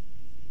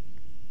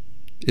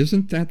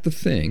 Isn't that the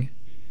thing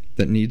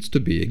that needs to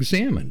be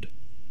examined?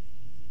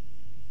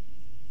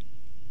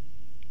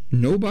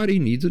 Nobody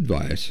needs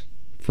advice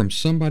from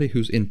somebody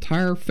whose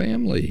entire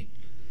family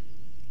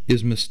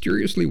is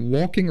mysteriously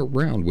walking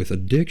around with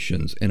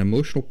addictions and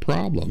emotional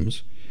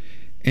problems,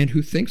 and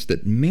who thinks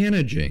that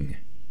managing,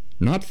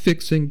 not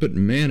fixing, but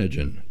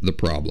managing the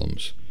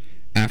problems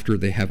after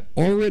they have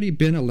already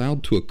been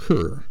allowed to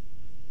occur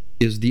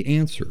is the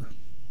answer.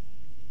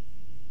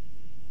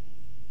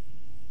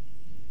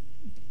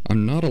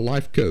 I'm not a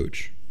life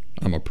coach.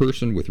 I'm a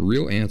person with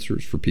real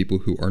answers for people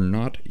who are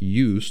not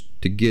used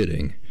to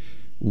getting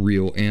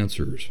real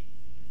answers.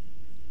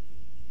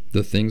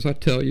 The things I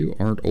tell you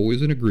aren't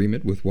always in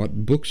agreement with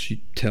what books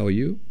tell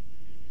you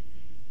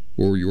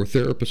or your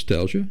therapist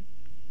tells you,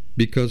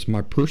 because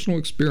my personal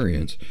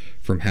experience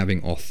from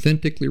having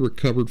authentically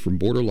recovered from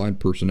borderline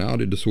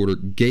personality disorder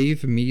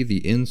gave me the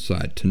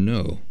insight to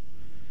know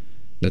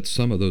that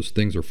some of those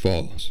things are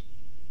false.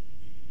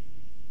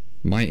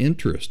 My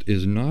interest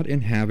is not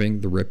in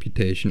having the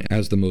reputation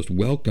as the most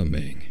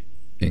welcoming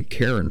and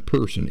caring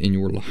person in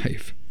your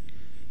life.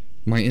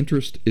 My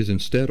interest is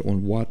instead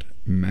on what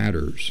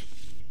matters.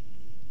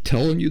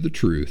 Telling you the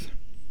truth,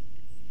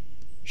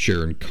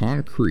 sharing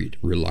concrete,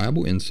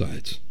 reliable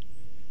insights,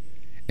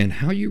 and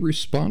how you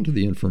respond to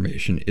the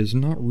information is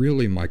not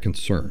really my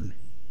concern.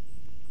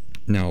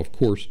 Now, of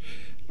course,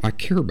 I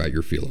care about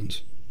your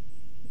feelings,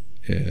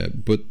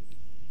 but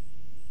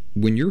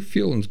when your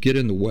feelings get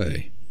in the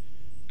way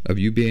of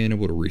you being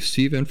able to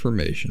receive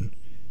information,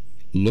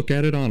 look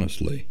at it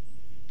honestly,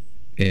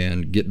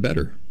 and get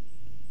better,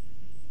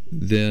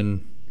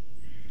 then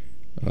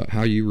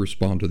how you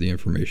respond to the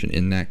information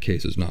in that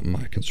case is not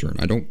my concern.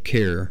 I don't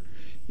care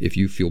if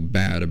you feel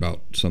bad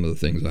about some of the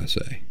things I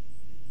say.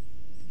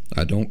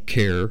 I don't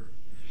care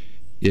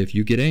if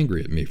you get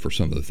angry at me for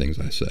some of the things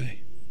I say.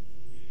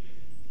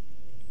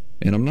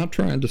 And I'm not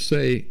trying to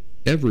say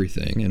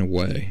everything in a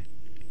way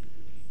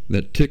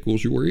that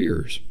tickles your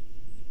ears.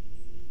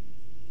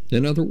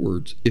 In other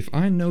words, if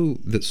I know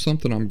that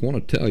something I'm going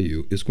to tell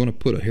you is going to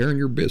put a hair in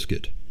your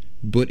biscuit,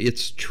 but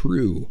it's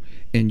true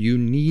and you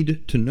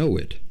need to know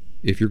it,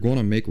 if you're going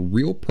to make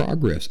real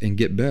progress and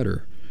get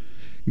better,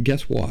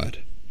 guess what?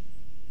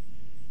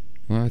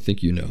 I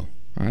think you know.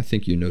 I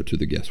think you know to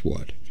the guess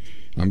what.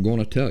 I'm going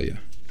to tell you.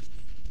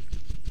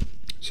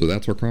 So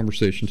that's our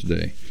conversation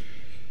today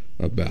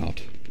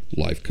about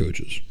life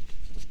coaches.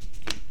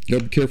 You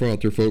gotta be careful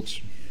out there,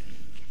 folks.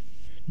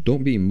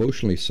 Don't be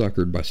emotionally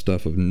suckered by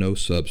stuff of no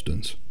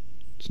substance.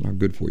 It's not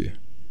good for you.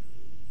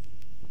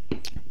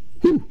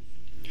 Whew.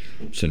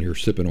 I'm sitting here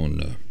sipping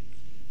on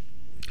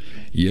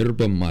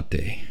yerba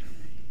mate.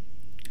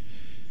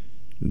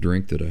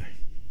 Drink that I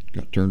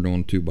got turned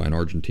on to by an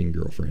Argentine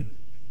girlfriend.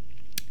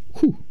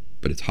 Whew,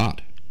 but it's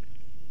hot.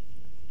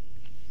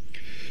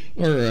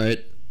 All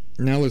right,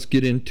 now let's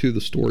get into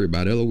the story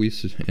about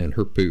Eloise and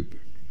her poop.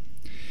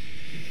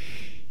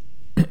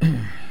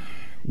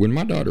 When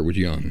my daughter was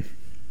young,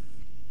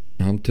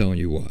 I'm telling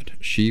you what,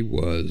 she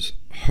was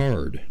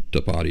hard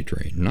to potty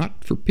train.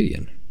 Not for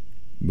peeing,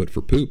 but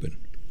for pooping.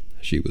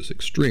 She was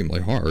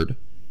extremely hard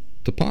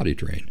to potty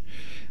train.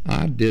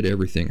 I did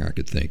everything I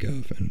could think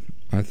of, and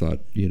I thought,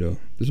 this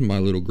is my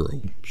little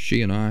girl.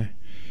 She and I,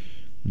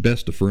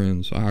 best of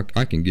friends.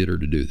 I can get her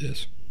to do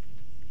this.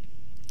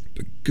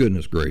 But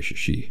goodness gracious,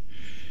 she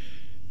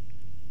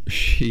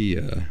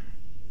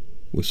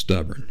was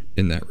stubborn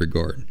in that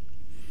regard.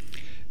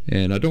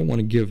 And I don't want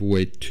to give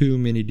away too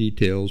many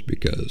details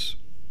because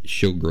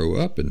she'll grow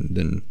up and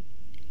then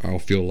I'll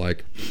feel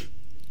like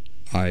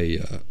I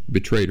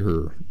betrayed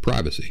her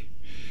privacy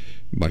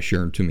by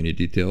sharing too many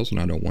details, and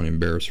I don't want to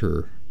embarrass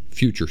her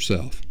future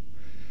self.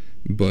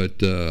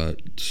 But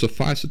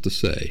suffice it to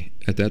say,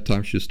 at that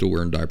time she was still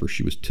wearing diapers.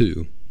 She was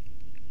 2,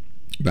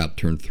 about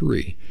to turn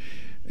 3,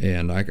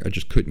 and I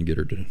just couldn't get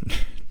her to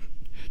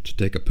to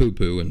take a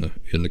poo-poo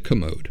in the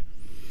commode.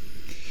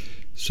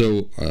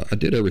 So I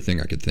did everything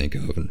I could think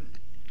of, and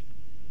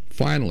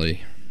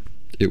finally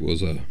it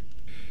was a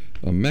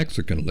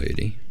Mexican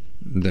lady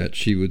that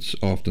she would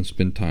often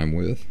spend time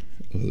with,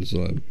 as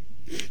a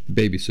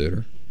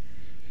babysitter,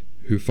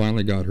 who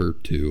finally got her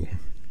to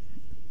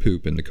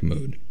poop in the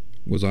commode.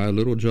 Was I a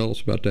little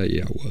jealous about that?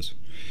 Yeah, I was.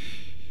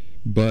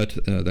 But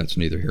that's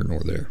neither here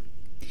nor there.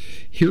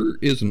 Here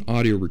is an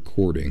audio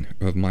recording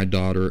of my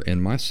daughter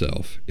and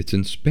myself. It's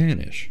in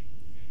Spanish.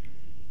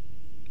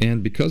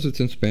 And because it's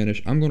in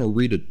Spanish, I'm going to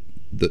read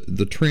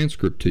the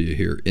transcript to you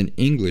here in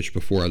English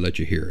before I let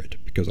you hear it,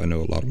 because I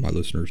know a lot of my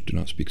listeners do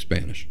not speak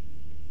Spanish.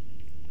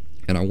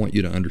 And I want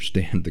you to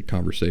understand the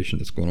conversation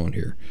that's going on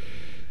here.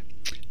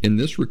 In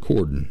this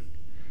recording,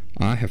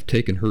 I have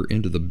taken her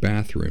into the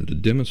bathroom to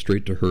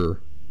demonstrate to her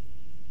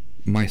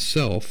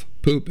myself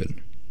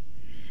pooping.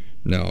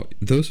 Now,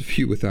 those of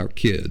you without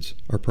kids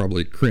are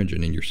probably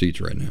cringing in your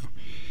seats right now.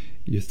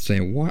 You're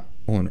saying, what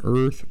on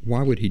earth?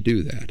 Why would he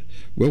do that?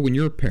 Well, when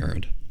you're a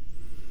parent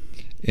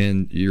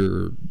and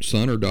your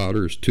son or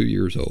daughter is 2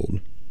 years old,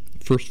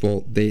 first of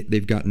all,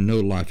 they've got no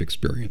life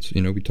experience.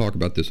 You know, we talk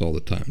about this all the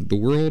time. The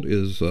world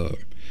is,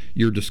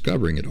 you're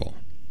discovering it all.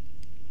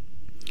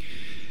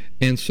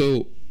 And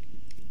so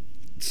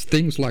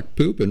things like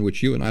pooping,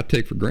 which you and I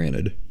take for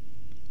granted,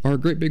 are a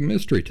great big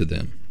mystery to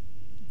them.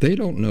 They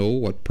don't know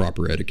what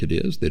proper etiquette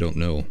is. They don't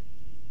know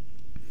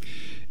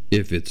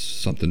if it's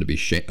something to be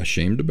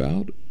ashamed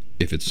about,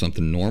 if it's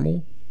something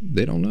normal.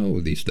 They don't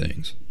know these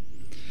things.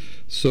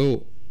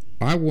 So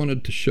I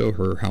wanted to show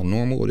her how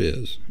normal it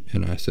is.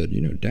 And I said,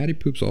 you know, Daddy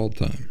poops all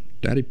the time.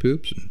 Daddy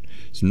poops, and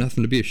it's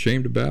nothing to be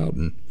ashamed about,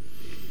 and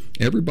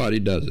everybody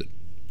does it.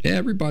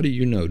 Everybody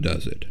you know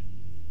does it.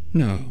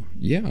 No,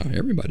 yeah,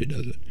 everybody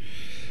does it.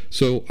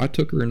 So I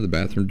took her into the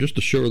bathroom just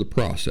to show her the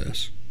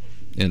process,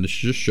 and to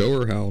just show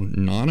her how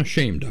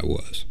non-ashamed I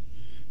was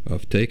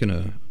of taking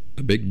a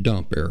big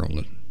dump there on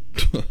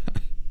the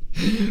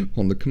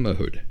on the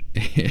commode.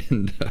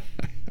 And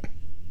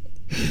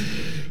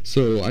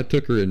so I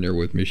took her in there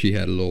with me. She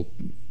had a little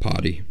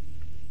potty.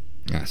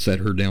 I set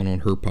her down on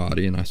her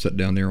potty, and I sat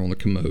down there on the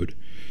commode.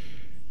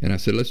 And I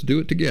said, let's do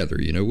it together.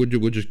 You know,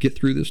 we'll just get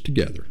through this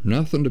together.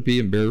 Nothing to be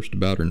embarrassed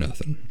about or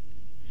nothing.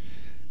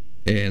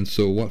 And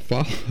so what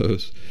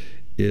follows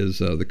is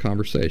the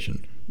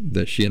conversation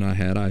that she and I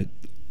had.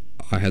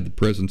 I had the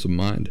presence of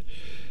mind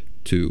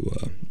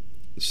to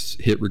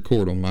hit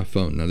record on my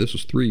phone. Now, this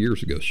was 3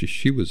 years ago.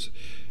 She was,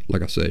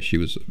 like I say, she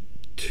was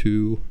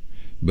 2,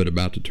 but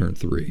about to turn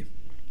 3.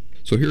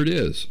 So here it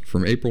is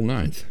from April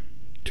 9th,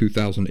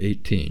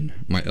 2018,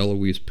 my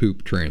Eloise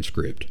poop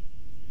transcript.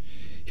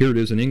 Here it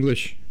is in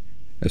English.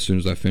 As soon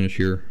as I finish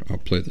here, I'll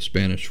play the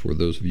Spanish for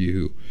those of you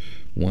who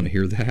want to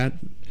hear that.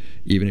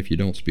 Even if you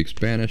don't speak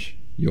Spanish,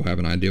 you'll have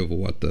an idea of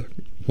what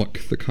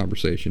the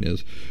conversation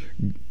is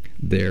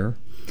there.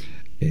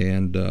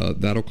 And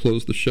that'll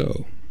close the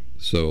show.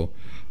 So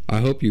I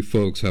hope you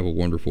folks have a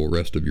wonderful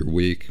rest of your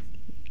week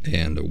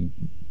and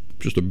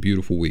just a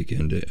beautiful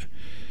weekend.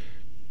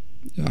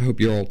 I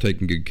hope you're all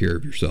taking good care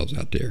of yourselves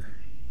out there.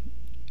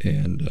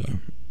 And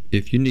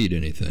if you need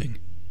anything,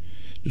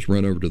 just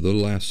run over to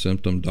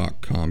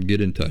thelastsymptom.com.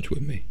 Get in touch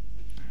with me.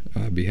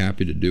 I'd be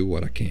happy to do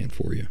what I can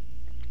for you.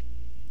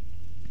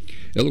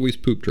 Eloise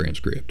poop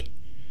transcript.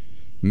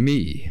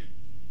 Me.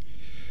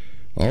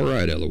 All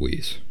right,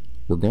 Eloise.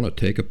 We're going to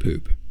take a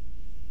poop.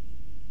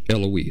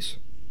 Eloise.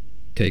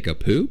 Take a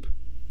poop?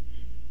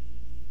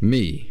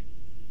 Me.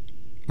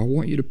 I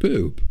want you to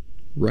poop,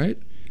 right?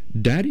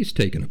 Daddy's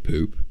taking a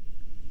poop.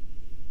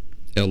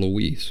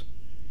 Eloise.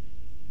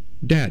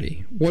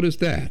 Daddy, what is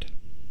that?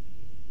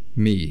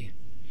 Me.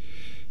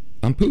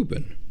 I'm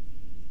pooping.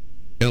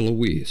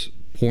 Eloise,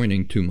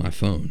 pointing to my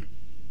phone.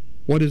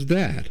 What is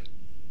that?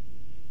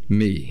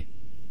 Me.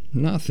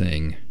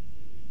 Nothing.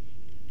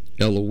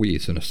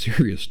 Eloise, in a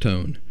serious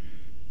tone.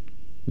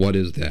 What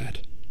is that?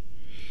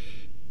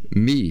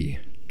 Me,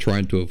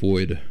 trying to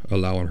avoid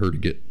allowing her to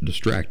get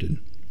distracted.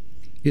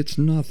 It's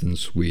nothing,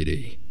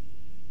 sweetie.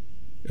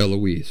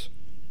 Eloise,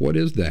 what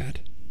is that?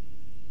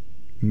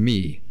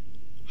 Me.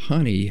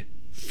 Honey,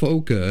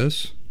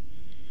 focus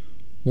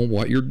on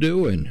what you're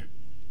doing.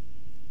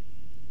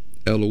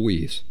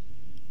 Eloise,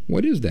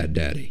 what is that,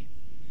 Daddy?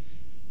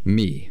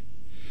 Me.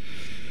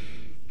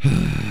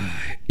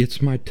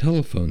 It's my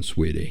telephone,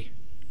 sweetie.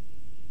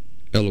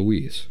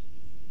 Eloise,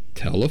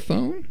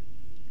 telephone?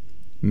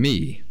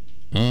 Me.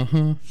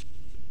 Uh-huh.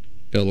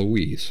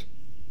 Eloise,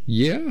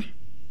 yeah?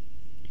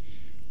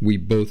 We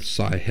both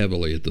sigh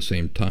heavily at the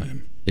same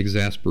time,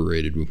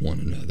 exasperated with one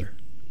another.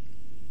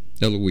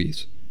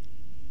 Eloise,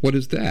 What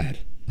is that?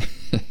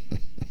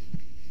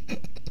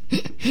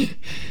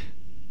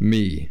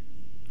 Me.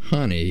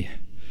 Honey,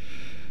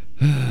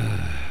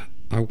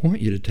 I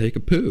want you to take a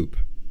poop.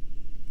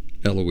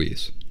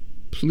 Eloise.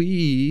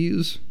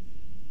 Please.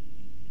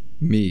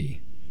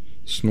 Me.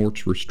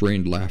 Snorts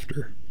restrained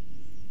laughter.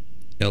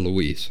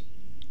 Eloise.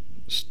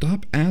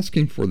 Stop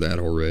asking for that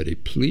already,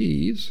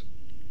 please.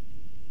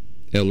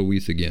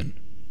 Eloise again.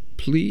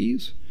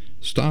 Please,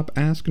 stop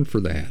asking for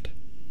that.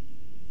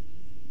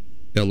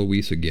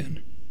 Eloise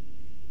again.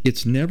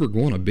 It's never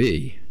going to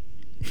be.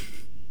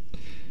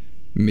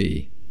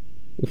 Me.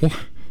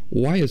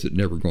 Why is it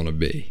never going to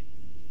be?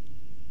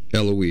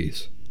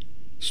 Eloise.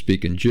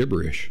 Speaking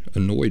gibberish,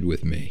 annoyed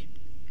with me.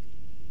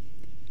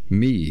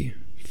 Me,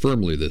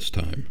 firmly this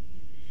time.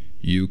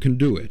 You can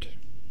do it.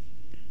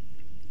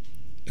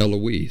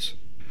 Eloise.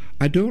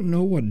 I don't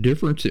know what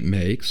difference it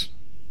makes,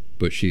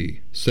 but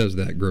she says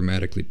that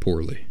grammatically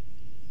poorly.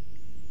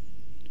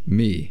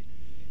 Me.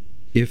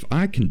 If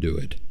I can do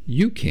it,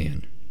 you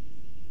can.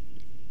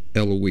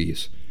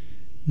 Eloise.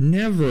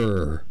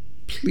 Never.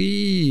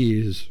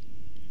 Please.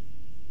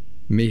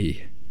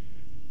 Me.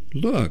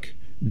 Look,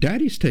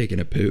 Daddy's taking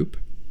a poop.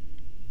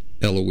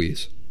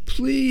 Eloise.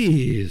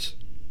 Please.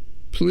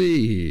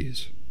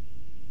 Please.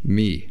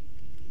 Me.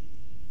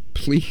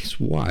 Please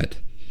what?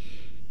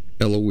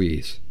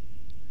 Eloise.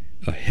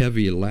 A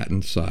heavy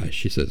Latin sigh.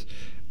 She says,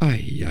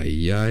 ay,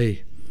 ay,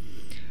 ay,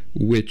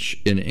 which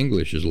in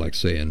English is like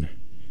saying,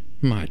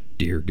 my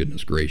dear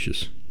goodness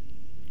gracious.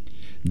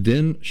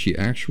 Then she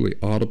actually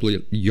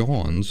audibly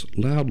yawns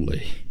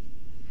loudly.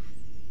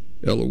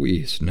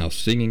 Eloise, now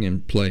singing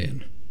and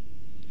playing.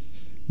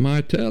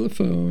 My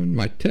telephone,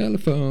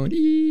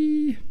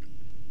 ee.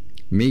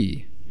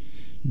 Me.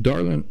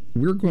 Darling,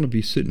 we're going to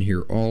be sitting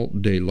here all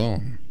day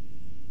long.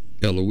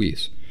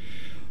 Eloise.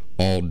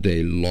 All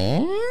day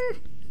long?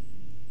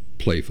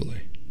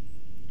 Playfully.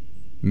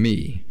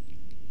 Me.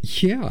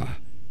 Yeah,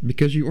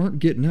 because you aren't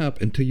getting up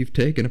until you've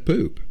taken a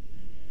poop.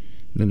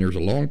 Then there's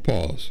a long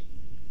pause.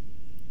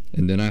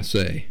 And then I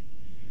say,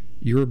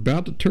 you're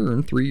about to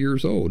turn 3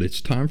 years old.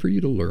 It's time for you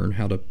to learn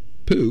how to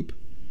poop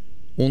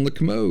on the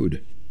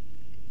commode.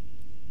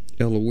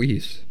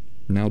 Eloise,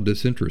 now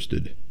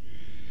disinterested,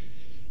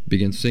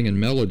 begins singing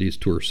melodies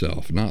to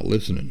herself, not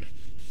listening.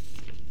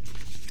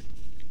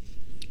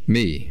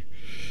 Me.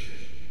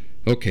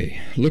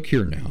 Okay, look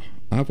here now.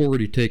 I've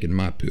already taken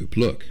my poop.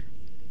 Look.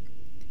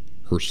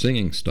 Her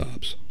singing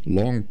stops.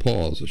 Long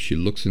pause as she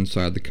looks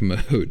inside the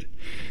commode.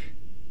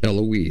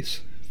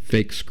 Eloise,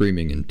 fake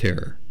screaming in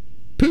terror.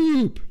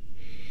 Poop!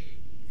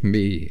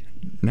 Me.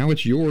 Now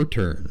it's your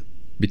turn.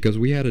 Because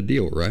we had a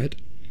deal, right?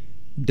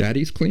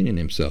 Daddy's cleaning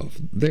himself.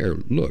 There,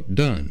 look,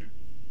 done.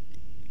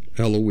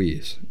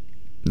 Eloise,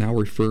 now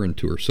referring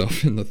to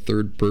herself in the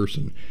third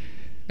person,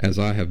 as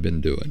I have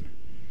been doing.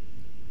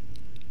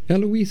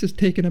 Eloise is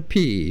taking a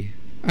pee.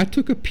 I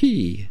took a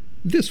pee.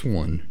 This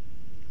one.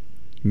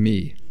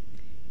 Me.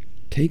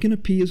 Taking a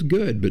pee is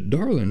good, but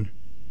darling.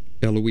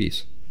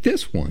 Eloise.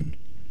 This one.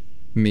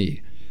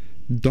 Me.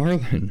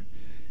 Darling,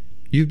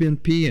 you've been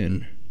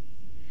peeing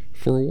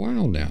for a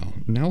while now.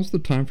 Now's the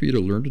time for you to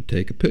learn to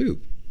take a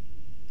poop.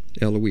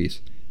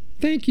 Eloise.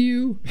 Thank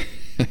you.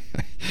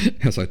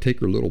 As I take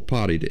her little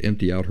potty to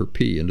empty out her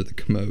pee into the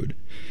commode.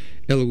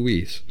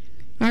 Eloise.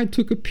 I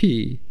took a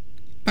pee.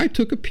 I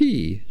took a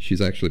pee.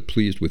 She's actually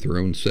pleased with her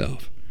own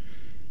self.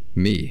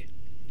 Me.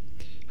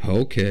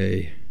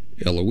 Okay.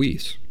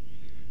 Eloise.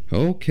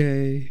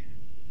 Okay.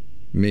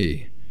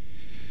 Me.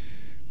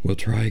 We'll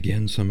try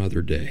again some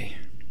other day.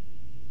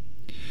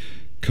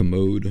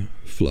 Commode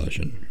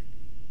flushing.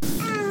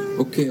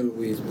 Okay,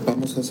 Eloise,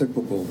 vamos a hacer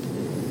popó.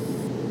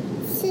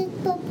 ¿Sí,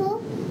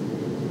 popó?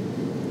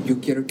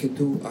 Yo quiero que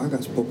tú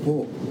hagas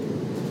popó.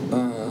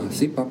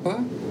 Sí,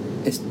 papá.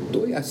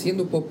 Estoy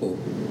haciendo popó.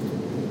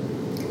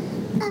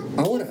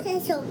 Ahora. ¿Qué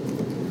es eso?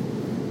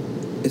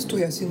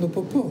 Estoy haciendo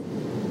popó.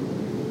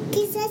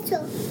 ¿Qué es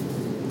eso?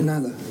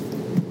 Nada.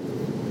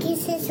 ¿Qué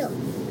es eso?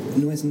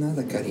 No es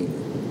nada, cariño.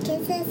 ¿Qué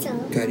es eso?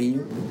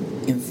 Cariño,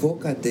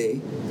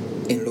 enfócate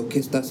en lo que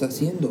estás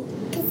haciendo.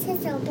 ¿Qué es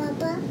eso,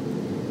 papá?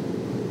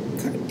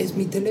 Es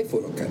mi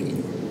teléfono,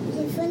 cariño.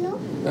 ¿Teléfono?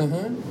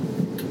 Ajá.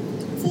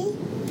 ¿Sí?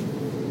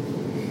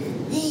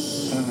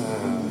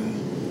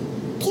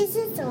 ¿Qué es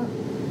eso?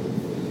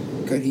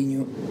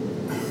 Cariño,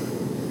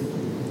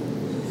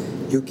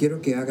 yo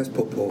quiero que hagas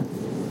popó.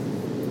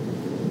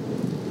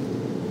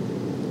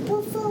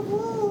 Por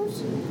favor.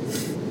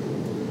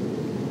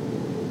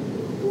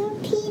 No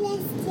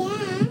pidas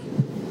ya.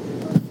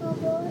 Por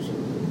favor.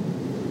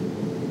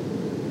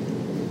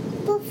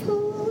 Por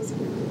favor.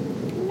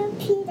 No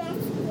pidas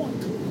ya.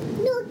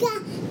 Nunca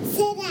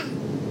será.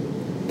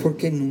 ¿Por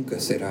qué nunca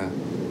será?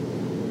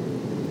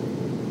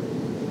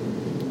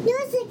 No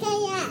se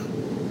calla.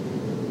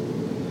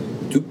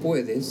 Tú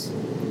puedes.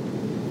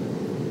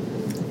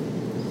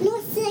 No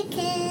se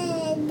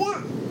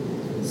queda.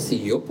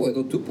 Si yo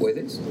puedo, tú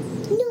puedes.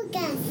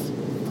 Lucas,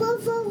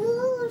 por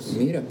favor.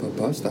 Mira,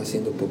 papá está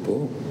haciendo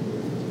popó.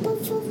 Por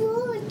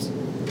favor.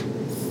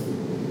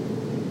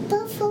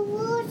 Por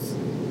favor.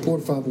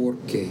 por favor,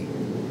 ¿qué?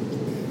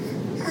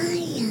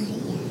 Ay, ay,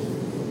 ay.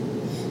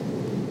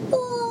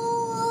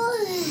 Oh.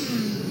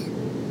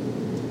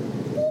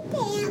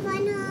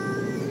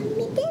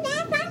 Mi teléfono.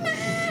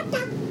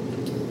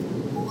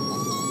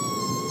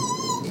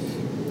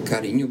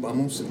 Cariño,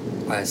 vamos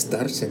a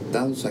estar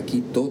sentados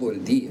aquí todo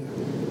el día.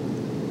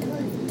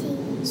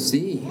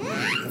 Sí,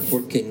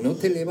 porque no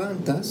te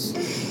levantas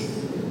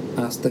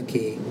hasta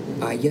que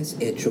hayas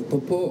hecho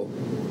popó.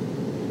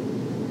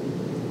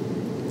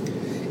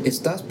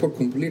 Estás por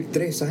cumplir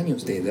 3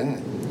 años de edad.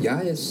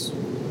 Ya es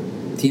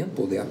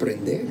tiempo de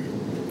aprender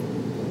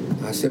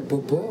a hacer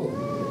popó.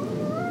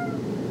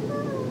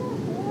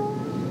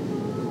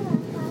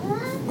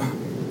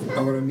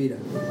 Ahora mira,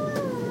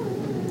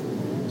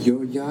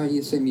 yo ya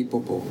hice mi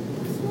popó.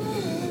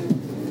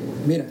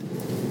 Mira.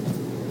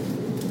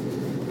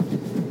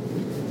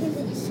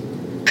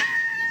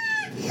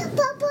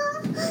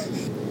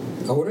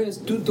 Ahora es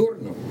tu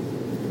turno.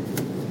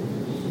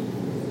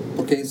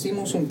 Porque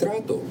hicimos un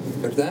trato,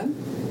 ¿verdad?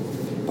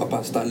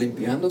 Papá está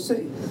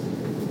limpiándose.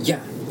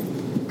 Ya.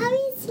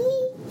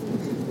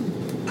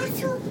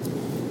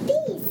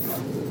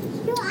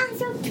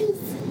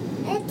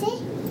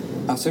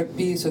 Hacer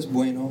pis es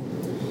bueno.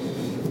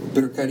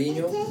 Pero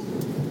cariño,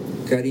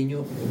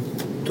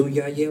 tú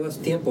ya llevas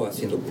tiempo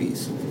haciendo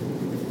pis.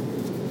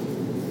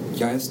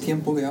 Ya es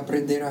tiempo de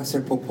aprender a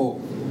hacer popó.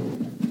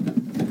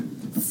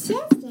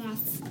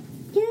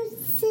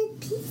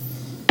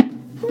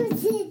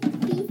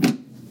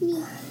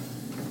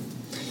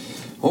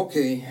 Ok,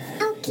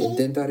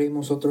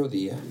 intentaremos otro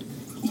día.